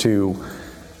seems to,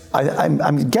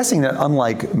 I'm guessing that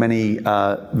unlike many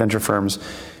venture firms,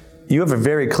 you have a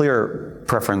very clear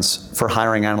preference for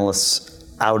hiring analysts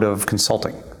out of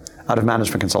consulting, out of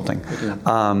management consulting.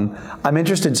 I'm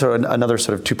interested, so another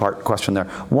sort of two-part question there.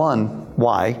 One,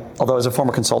 why? Although as a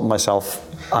former consultant myself,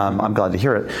 I'm glad to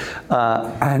hear it.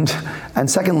 And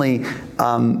secondly,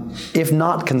 if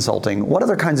not consulting, what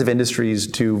other kinds of industries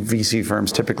do VC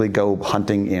firms typically go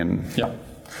hunting in? Yeah.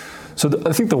 So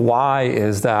I think the why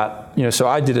is that, so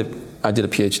I did a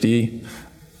PhD.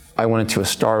 I went into a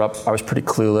startup. I was pretty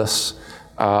clueless.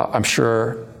 I'm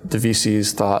sure the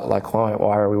VCs thought, like, why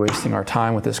are we wasting our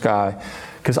time with this guy?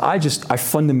 Because I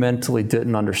fundamentally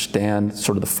didn't understand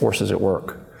sort of the forces at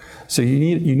work. So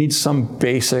you need some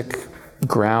basic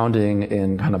grounding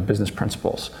in kind of business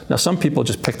principles. Now, some people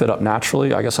just picked it up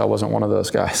naturally. I guess I wasn't one of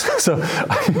those guys. So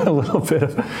I need a little bit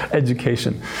of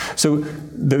education. So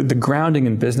the grounding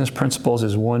in business principles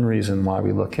is one reason why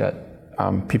we look at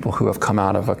people who have come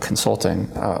out of a consulting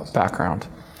background.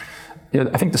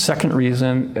 I think the second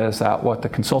reason is that what the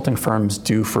consulting firms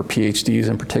do for PhDs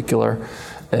in particular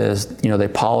is, they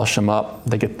polish them up,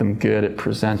 they get them good at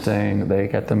presenting, they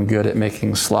get them good at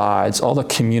making slides, all the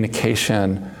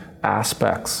communication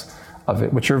aspects of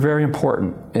it, which are very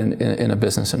important in a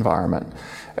business environment.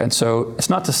 And so it's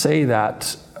not to say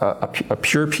that a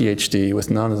pure PhD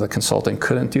with none of the consulting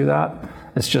couldn't do that.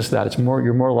 It's just that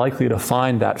you're more likely to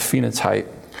find that phenotype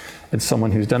in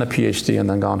someone who's done a PhD and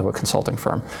then gone to a consulting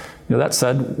firm. That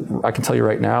said, I can tell you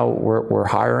right now, we're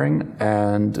hiring,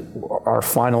 and our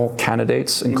final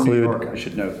candidates include— In New York, I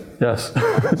should note. Yes.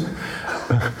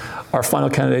 Our final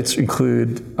candidates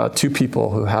include 2 people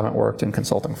who haven't worked in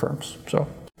consulting firms. So.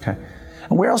 Okay.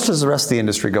 And where else does the rest of the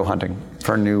industry go hunting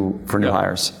for new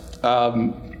hires?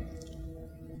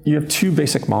 You have 2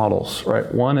 basic models, right?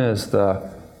 One is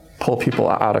the pull people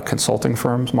out of consulting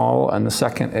firms model, and the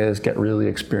second is get really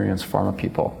experienced pharma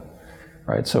people.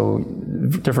 Right, so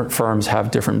different firms have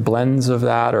different blends of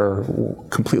that, or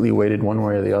completely weighted one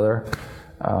way or the other.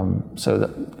 So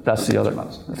that's the other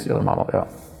model. Yeah.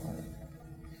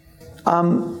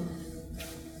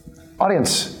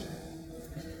 Audience,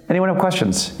 anyone have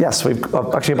questions? Yes, we've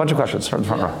actually a bunch of questions from the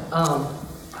front row.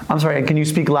 I'm sorry, and can you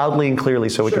speak loudly and clearly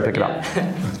so we can pick it up?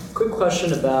 Quick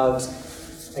question about,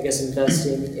 I guess,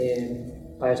 investing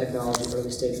in biotechnology,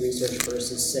 early stage research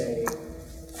versus, say,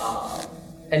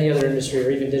 any other industry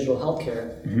or even digital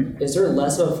healthcare. Mm-hmm. Is there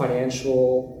less of a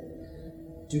financial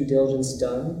due diligence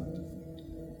done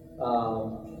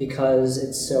because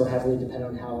it's so heavily dependent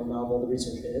on how novel the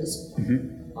research is?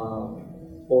 Mm-hmm.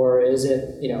 Or is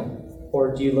it,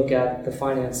 or do you look at the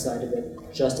finance side of it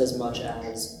just as much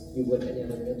as you would any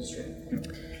other industry?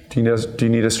 Do you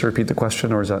need us to repeat the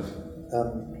question, or is that?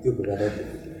 You go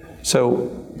ahead.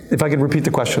 So if I could repeat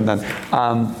the question then.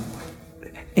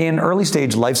 In early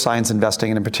stage life science investing,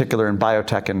 and in particular in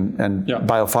biotech and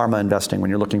biopharma investing, when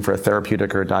you're looking for a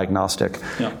therapeutic or a diagnostic,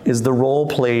 is the role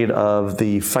played of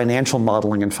the financial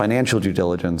modeling and financial due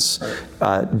diligence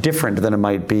different than it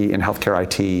might be in healthcare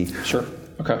IT? Sure.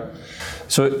 Okay.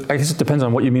 So I guess it depends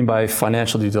on what you mean by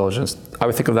financial due diligence. I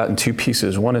would think of that in 2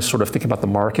 pieces. One is sort of thinking about the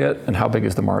market and how big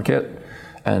is the market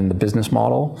and the business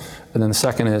model. And then the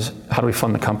second is, how do we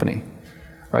fund the company?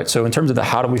 Right, so in terms of the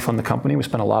how do we fund the company, we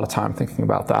spend a lot of time thinking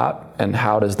about that, and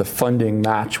how does the funding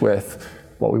match with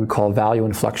what we would call value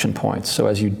inflection points. So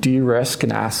as you de-risk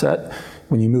an asset,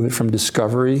 when you move it from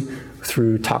discovery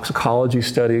through toxicology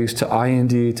studies to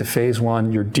IND to phase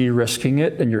 1, you're de-risking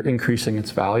it and you're increasing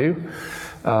its value.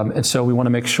 And so we want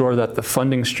to make sure that the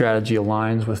funding strategy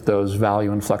aligns with those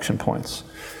value inflection points.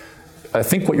 I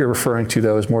think what you're referring to,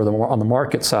 though, is more on the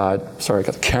market side. Sorry, I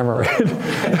got the camera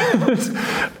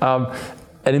right.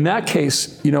 And in that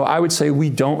case, I would say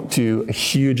we don't do a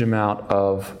huge amount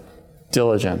of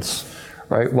diligence,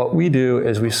 right? What we do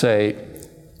is we say,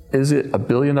 is it $1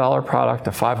 billion product,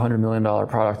 a $500 million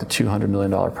product, a $200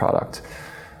 million product?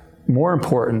 More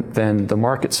important than the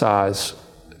market size,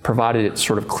 provided it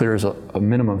sort of clears a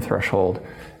minimum threshold,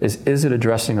 is it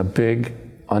addressing a big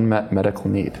unmet medical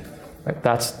need? Right?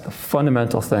 That's the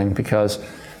fundamental thing, because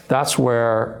that's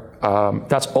where,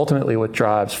 that's ultimately what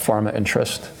drives pharma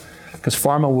interest. Because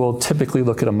pharma will typically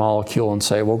look at a molecule and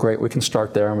say, well, great, we can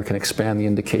start there and we can expand the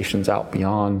indications out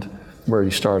beyond where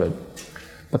you started.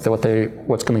 But the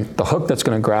hook that's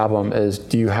going to grab them is,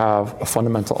 do you have a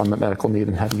fundamental unmet medical need,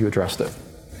 and have you addressed it?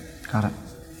 Got it.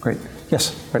 Great.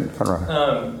 Yes, right in front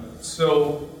row.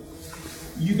 So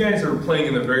you guys are playing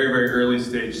in the very, very early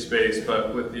stage space,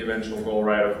 but with the eventual goal,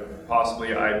 right, of possibly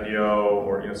IPO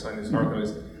or selling these smart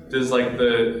companies. Does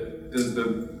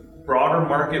the broader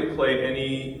market play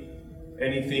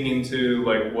anything into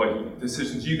like what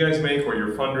decisions you guys make or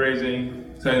your fundraising?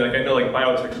 So like I know like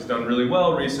biotech has done really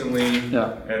well recently, and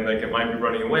like it might be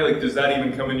running away. Like, does that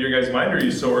even come into your guys' mind, or are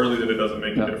you so early that it doesn't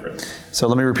make a difference? So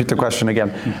let me repeat the question again.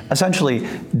 Essentially,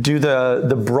 do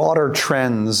the broader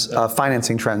trends,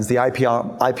 financing trends, the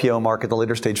IPO market, the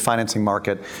later stage financing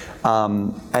market,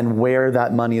 and where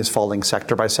that money is falling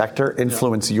sector by sector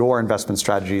influence your investment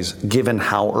strategies, given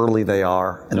how early they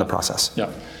are in the process?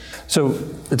 Yeah. So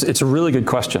it's a really good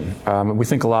question. We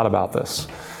think a lot about this.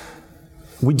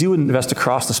 We do invest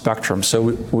across the spectrum.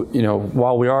 So,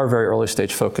 while we are very early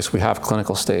stage focused, we have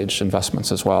clinical stage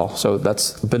investments as well. So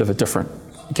that's a bit of a different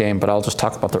game, but I'll just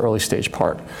talk about the early stage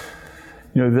part.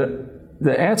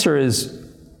 The answer is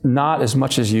not as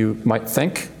much as you might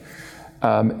think.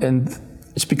 And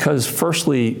it's because,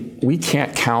 firstly, we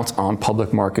can't count on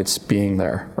public markets being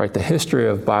there, right? The history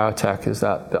of biotech is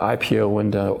that the IPO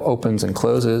window opens and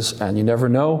closes, and you never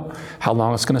know how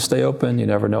long it's going to stay open. You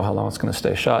never know how long it's going to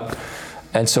stay shut.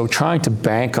 And so trying to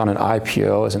bank on an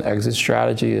IPO as an exit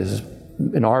strategy is,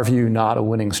 in our view, not a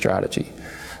winning strategy.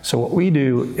 So what we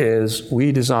do is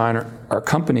we design our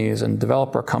companies and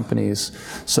develop our companies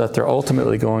so that they're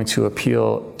ultimately going to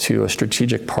appeal to a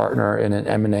strategic partner in an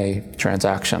M&A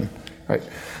transaction, right?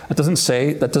 That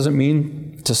doesn't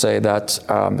mean to say that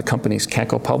the companies can't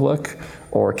go public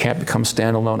or can't become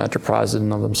standalone enterprises in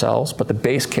and of themselves, but the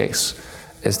base case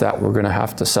is that we're going to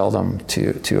have to sell them to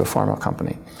a pharma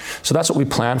company. So that's what we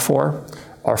plan for.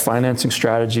 Our financing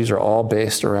strategies are all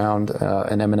based around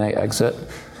an M&A exit.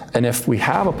 And if we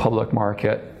have a public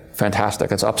market,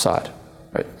 fantastic, it's upside,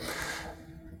 right?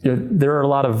 There are a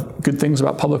lot of good things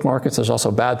about public markets. There's also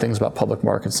bad things about public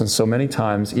markets. And so many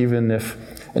times, even if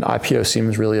an IPO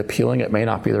seems really appealing, it may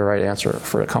not be the right answer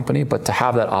for a company, but to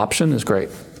have that option is great.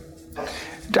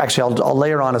 Actually, I'll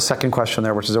layer on a second question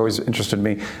there, which has always interested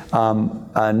me,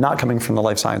 not coming from the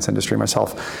life science industry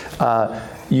myself.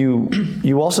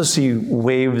 You also see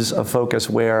waves of focus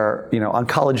where,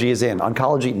 oncology is in.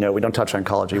 Oncology, no, we don't touch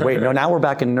oncology. Wait, no, now we're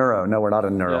back in neuro. No, we're not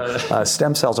in neuro.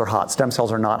 Stem cells are hot. Stem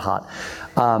cells are not hot.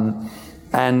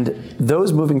 And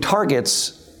those moving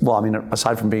targets,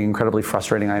 aside from being incredibly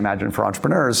frustrating, I imagine, for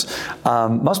entrepreneurs,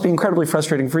 must be incredibly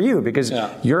frustrating for you because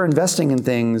you're investing in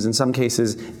things, in some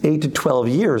cases, 8 to 12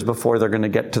 years before they're going to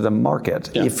get to the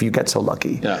market, if you get so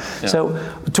lucky. So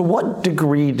to what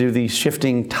degree do these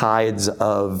shifting tides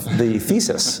of the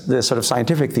thesis, the sort of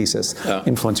scientific thesis,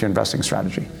 influence your investing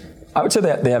strategy? I would say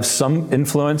that they have some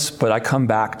influence, but I come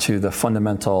back to the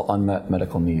fundamental unmet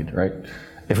medical need, right?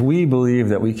 If we believe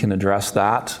that we can address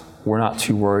that, we're not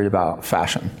too worried about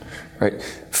fashion, right?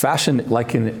 Fashion,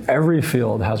 like in every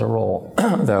field, has a role,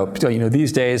 though.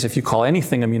 These days, if you call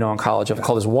anything immuno-oncology, if I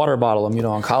call this water bottle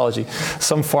immuno-oncology,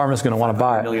 some pharma is going to want to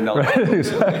buy it. $1 million. Right?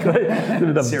 Exactly.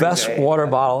 The best water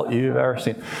bottle you've ever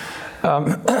seen.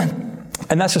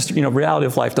 And that's just, reality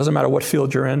of life. Doesn't matter what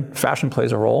field you're in, fashion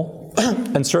plays a role.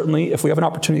 And certainly, if we have an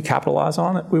opportunity to capitalize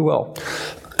on it, we will.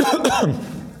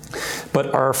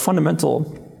 But our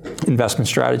fundamental investment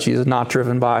strategy is not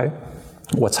driven by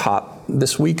what's hot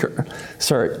this week.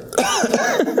 Sorry.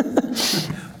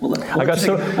 I got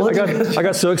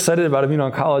so excited about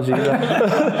immuno-oncology.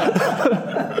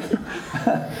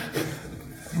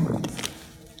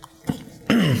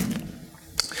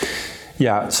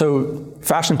 So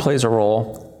fashion plays a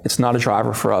role. It's not a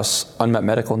driver for us. Unmet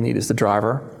medical need is the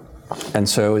driver. And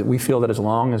so we feel that as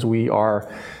long as we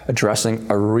are addressing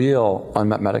a real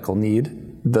unmet medical need,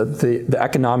 the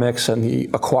economics and the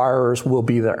acquirers will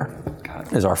be there,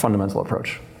 is our fundamental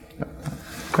approach.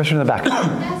 Question in the back.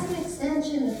 As an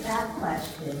extension of that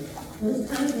question, it was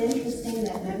kind of interesting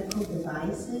that medical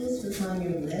devices was on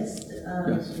your list of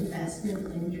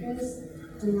investment interests.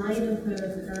 In light of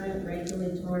the current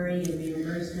regulatory and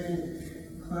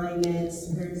reimbursement climates,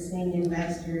 we're seeing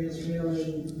investors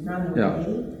really run away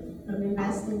from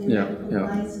investing in medical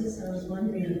devices. I was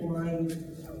wondering why you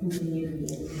continue to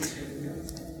be interested in those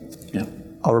sectors.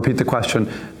 I'll repeat the question.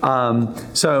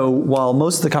 So while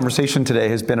most of the conversation today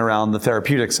has been around the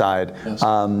therapeutic side,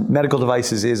 medical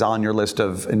devices is on your list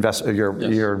of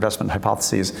your investment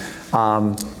hypotheses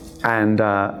and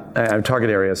target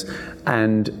areas.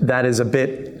 And that is a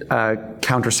bit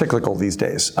counter-cyclical these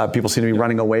days. People seem to be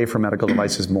running away from medical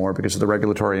devices more because of the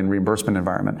regulatory and reimbursement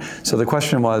environment. So the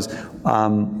question was,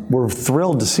 we're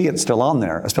thrilled to see it still on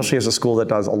there, especially as a school that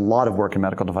does a lot of work in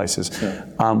medical devices.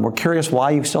 We're curious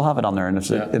why you still have it on there and it's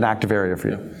an active area for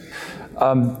you.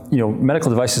 Medical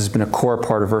devices has been a core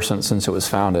part of Versant since it was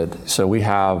founded. So we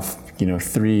have,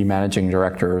 3 managing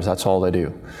directors. That's all they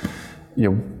do.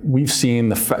 We've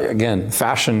seen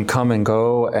fashion come and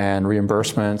go, and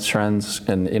reimbursement trends,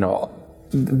 and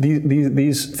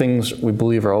these things we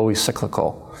believe are always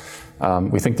cyclical.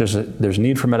 We think there's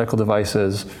need for medical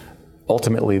devices.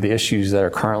 Ultimately, the issues that are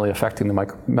currently affecting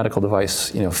the medical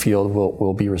device field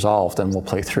will be resolved and will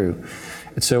play through.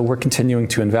 And so we're continuing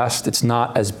to invest. It's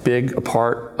not as big a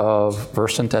part of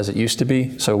Versant as it used to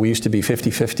be. So we used to be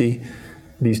 50-50.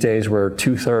 These days we're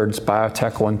 2/3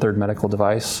 biotech, 1/3 medical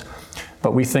device.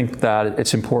 But we think that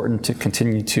it's important to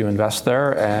continue to invest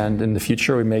there, and in the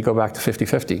future we may go back to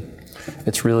 50-50.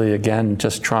 It's really, again,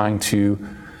 just trying to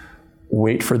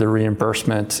wait for the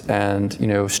reimbursement and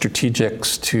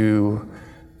strategics to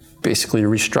basically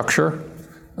restructure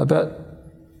a bit,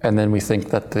 and then we think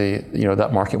that that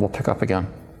market will pick up again.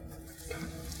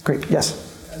 Great. Yes.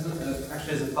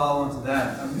 Actually, as a follow-on to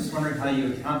that, I'm just wondering how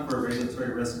you account for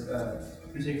regulatory risk,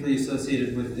 particularly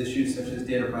associated with issues such as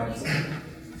data privacy.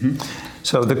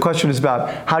 So the question is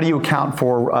about how do you account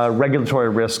for regulatory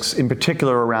risks, in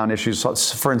particular around issues,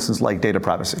 for instance, like data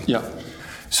privacy? Yeah.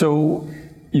 So,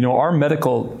 our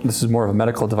medical, this is more of a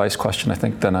medical device question, I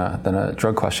think, than a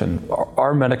drug question.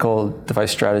 Our medical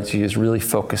device strategy is really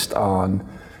focused on,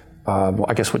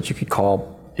 I guess what you could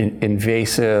call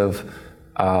invasive,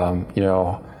 high,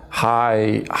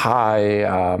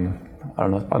 I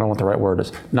don't know what the right word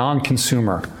is,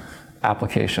 non-consumer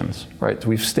applications, right? So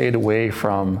we've stayed away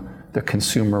from the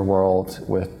consumer world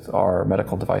with our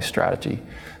medical device strategy.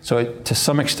 So to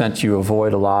some extent, you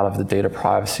avoid a lot of the data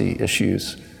privacy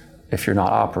issues if you're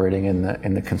not operating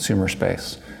in the consumer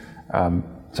space.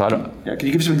 So I don't. Yeah, can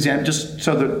you give some examples, just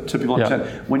so people understand?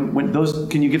 Yeah. When those,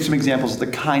 can you give some examples of the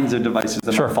kinds of devices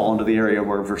that might fall into the area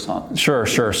where Versant? Sure.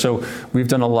 So we've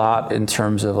done a lot in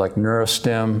terms of like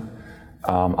neurostim,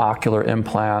 ocular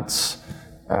implants,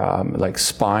 like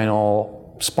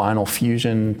spinal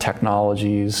fusion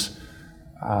technologies.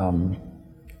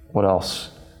 What else?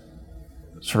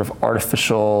 Sort of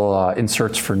artificial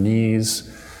inserts for knees.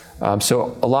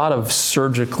 So a lot of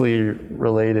surgically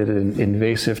related and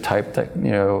invasive type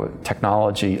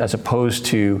technology, as opposed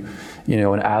to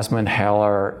an asthma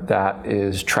inhaler that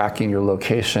is tracking your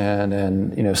location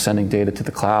and sending data to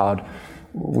the cloud.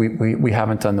 We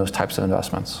haven't done those types of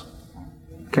investments.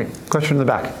 Okay, question in the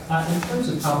back. In terms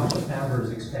of how much the founder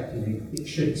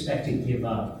should expect to give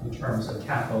up in terms of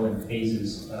capital and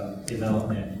phases of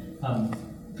development,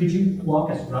 could you walk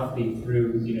us roughly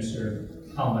through, sort of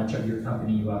how much of your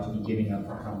company you ought to be giving up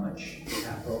for how much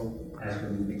capital as we're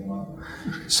moving along?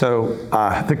 So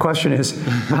the question is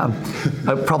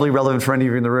probably relevant for any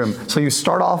of you in the room. So you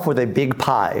start off with a big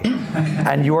pie,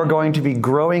 and you are going to be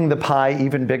growing the pie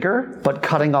even bigger, but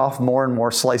cutting off more and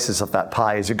more slices of that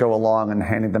pie as you go along and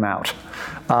handing them out.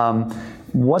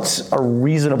 What's a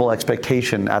reasonable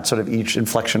expectation at sort of each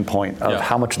inflection point of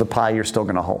how much of the pie you're still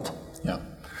going to hold? Yeah.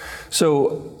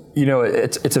 So,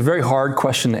 it's a very hard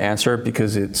question to answer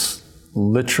because it's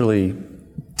literally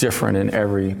different in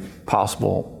every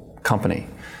possible company.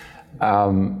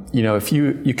 If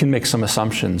you can make some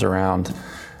assumptions around,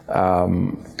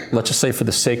 let's just say for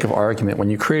the sake of argument, when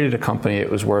you created a company, it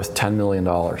was worth $10 million.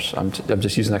 I'm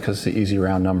just using that because it's an easy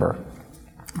round number,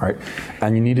 right?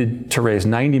 And you needed to raise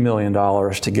 $90 million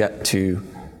to get to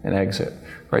an exit,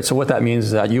 right? So what that means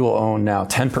is that you will own now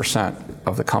 10%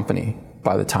 of the company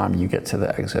by the time you get to the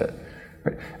exit,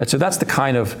 right? And so that's the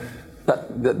kind of,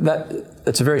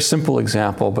 it's a very simple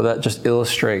example, but that just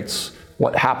illustrates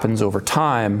what happens over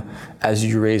time as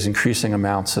you raise increasing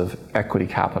amounts of equity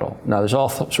capital. Now, there's all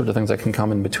sorts of things that can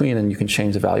come in between, and you can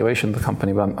change the valuation of the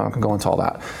company, but I'm not going to go into all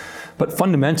that. But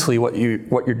fundamentally, what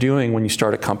you're doing when you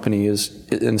start a company is,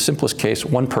 in the simplest case,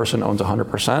 one person owns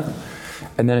 100%,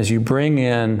 and then as you bring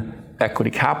in equity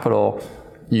capital,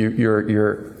 you're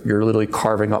literally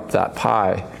carving up that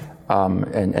pie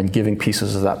and giving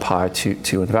pieces of that pie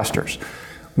to investors.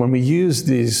 When we use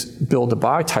these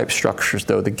build-to-buy type structures,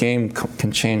 though, the game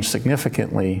can change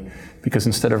significantly, because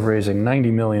instead of raising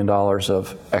 $90 million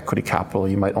of equity capital,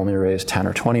 you might only raise $10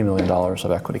 or $20 million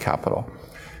of equity capital.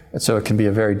 And so it can be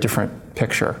a very different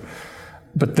picture.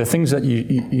 But the things that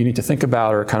you need to think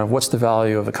about are kind of what's the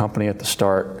value of the company at the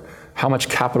start, how much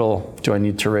capital do I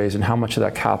need to raise, and how much of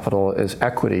that capital is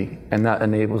equity, and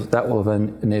that will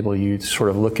then enable you to sort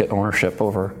of look at ownership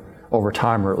over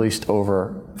time, or at least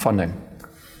over funding.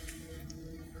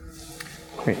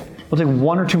 Great. We'll take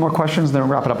one or two more questions, and then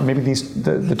we'll wrap it up. Maybe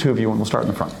the two of you, and we'll start in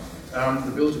the front.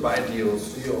 The build-to-buy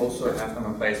deals, do you also have them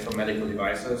in place for medical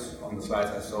devices? On the slides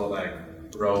I saw like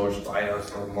Roche, Bios,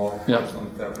 or more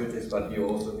on therapeutics, but you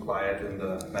also apply it in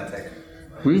the medtech.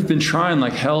 We've been trying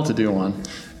like hell to do one.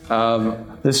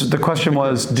 The question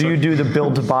was, do you do the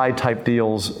build-to-buy type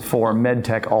deals for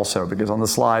medtech also? Because on the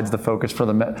slides, the focus for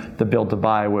the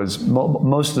build-to-buy was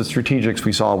most of the strategics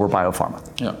we saw were biopharma.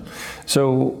 Yeah.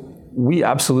 So we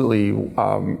absolutely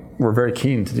were very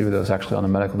keen to do those actually on the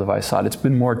medical device side. It's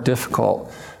been more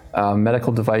difficult.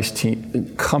 Medical device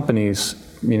companies,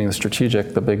 meaning the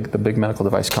strategic, the big medical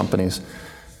device companies,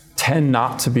 tend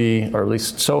not to be, or at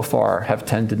least so far, have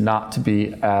tended not to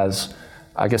be as,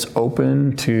 I guess,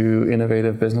 open to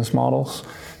innovative business models.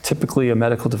 Typically, a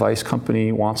medical device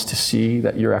company wants to see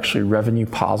that you're actually revenue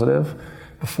positive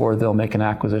before they'll make an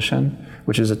acquisition,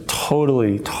 which is a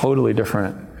totally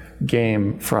different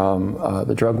game from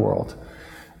the drug world.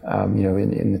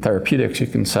 In the therapeutics, you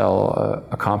can sell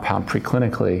a compound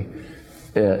preclinically.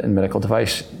 In medical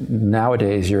device,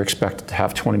 nowadays you're expected to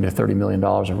have $20 to $30 million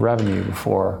of revenue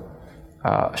before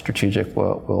a strategic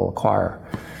will acquire.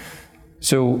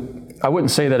 So I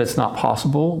wouldn't say that it's not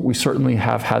possible. We certainly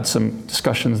have had some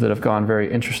discussions that have gone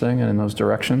very interesting and in those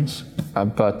directions,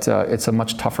 but it's a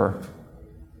much tougher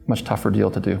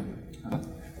deal to do.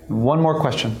 One more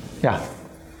question. Yeah.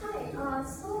 I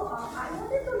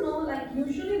wanted to know,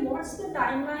 usually what's the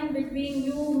timeline between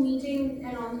you meeting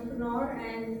an entrepreneur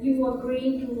and you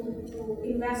agreeing to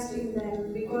invest in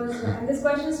them? Because, and this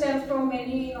question stems from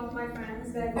many of my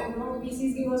friends that,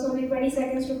 VCs give us only 20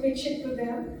 seconds to pitch it to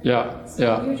them. Yeah.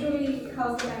 So usually,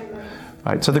 how's the timeline?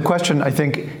 All right, so the question, I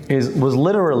think, was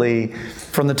literally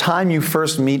from the time you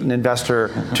first meet an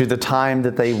investor to the time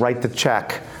that they write the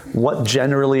check, what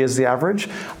generally is the average?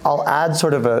 I'll add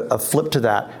sort of a flip to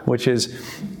that, which is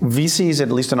VCs,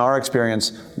 at least in our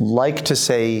experience, like to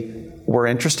say, we're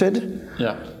interested.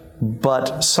 Yeah.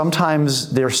 But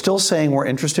sometimes they're still saying we're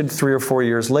interested 3 or 4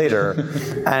 years later.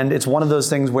 And it's one of those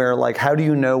things where, how do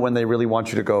you know when they really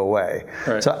want you to go away?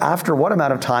 Right. So after what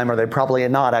amount of time are they probably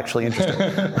not actually interested?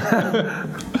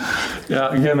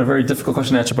 Yeah, again, a very difficult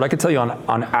question to answer. But I can tell you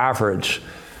on average,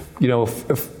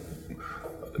 if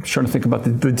I'm trying to think about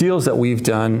the deals that we've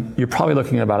done, you're probably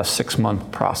looking at about a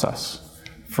 6-month process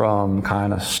from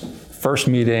kind of first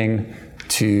meeting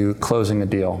to closing a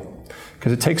deal.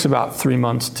 Because it takes about 3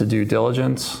 months to do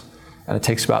diligence, and it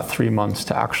takes about 3 months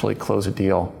to actually close a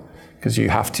deal. Because you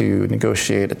have to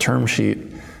negotiate a term sheet,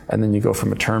 and then you go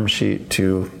from a term sheet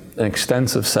to an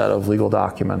extensive set of legal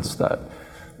documents that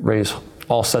raise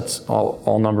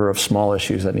all number of small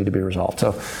issues that need to be resolved.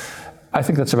 So I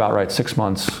think that's about right, 6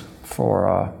 months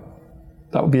for,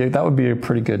 that would be a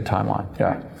pretty good timeline,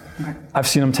 yeah. Okay. I've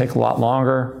seen them take a lot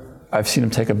longer. I've seen them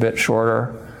take a bit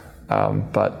shorter,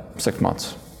 but 6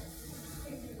 months.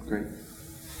 Great.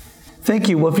 Thank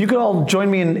you. Well, if you could all join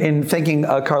me in thanking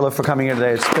Carlo for coming here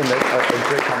today. It's been a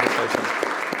great conversation.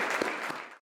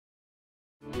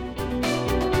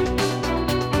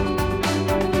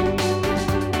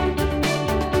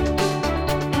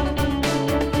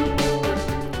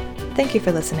 Thank you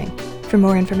for listening. For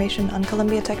more information on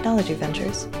Columbia Technology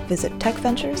Ventures, visit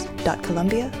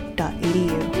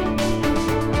techventures.columbia.edu.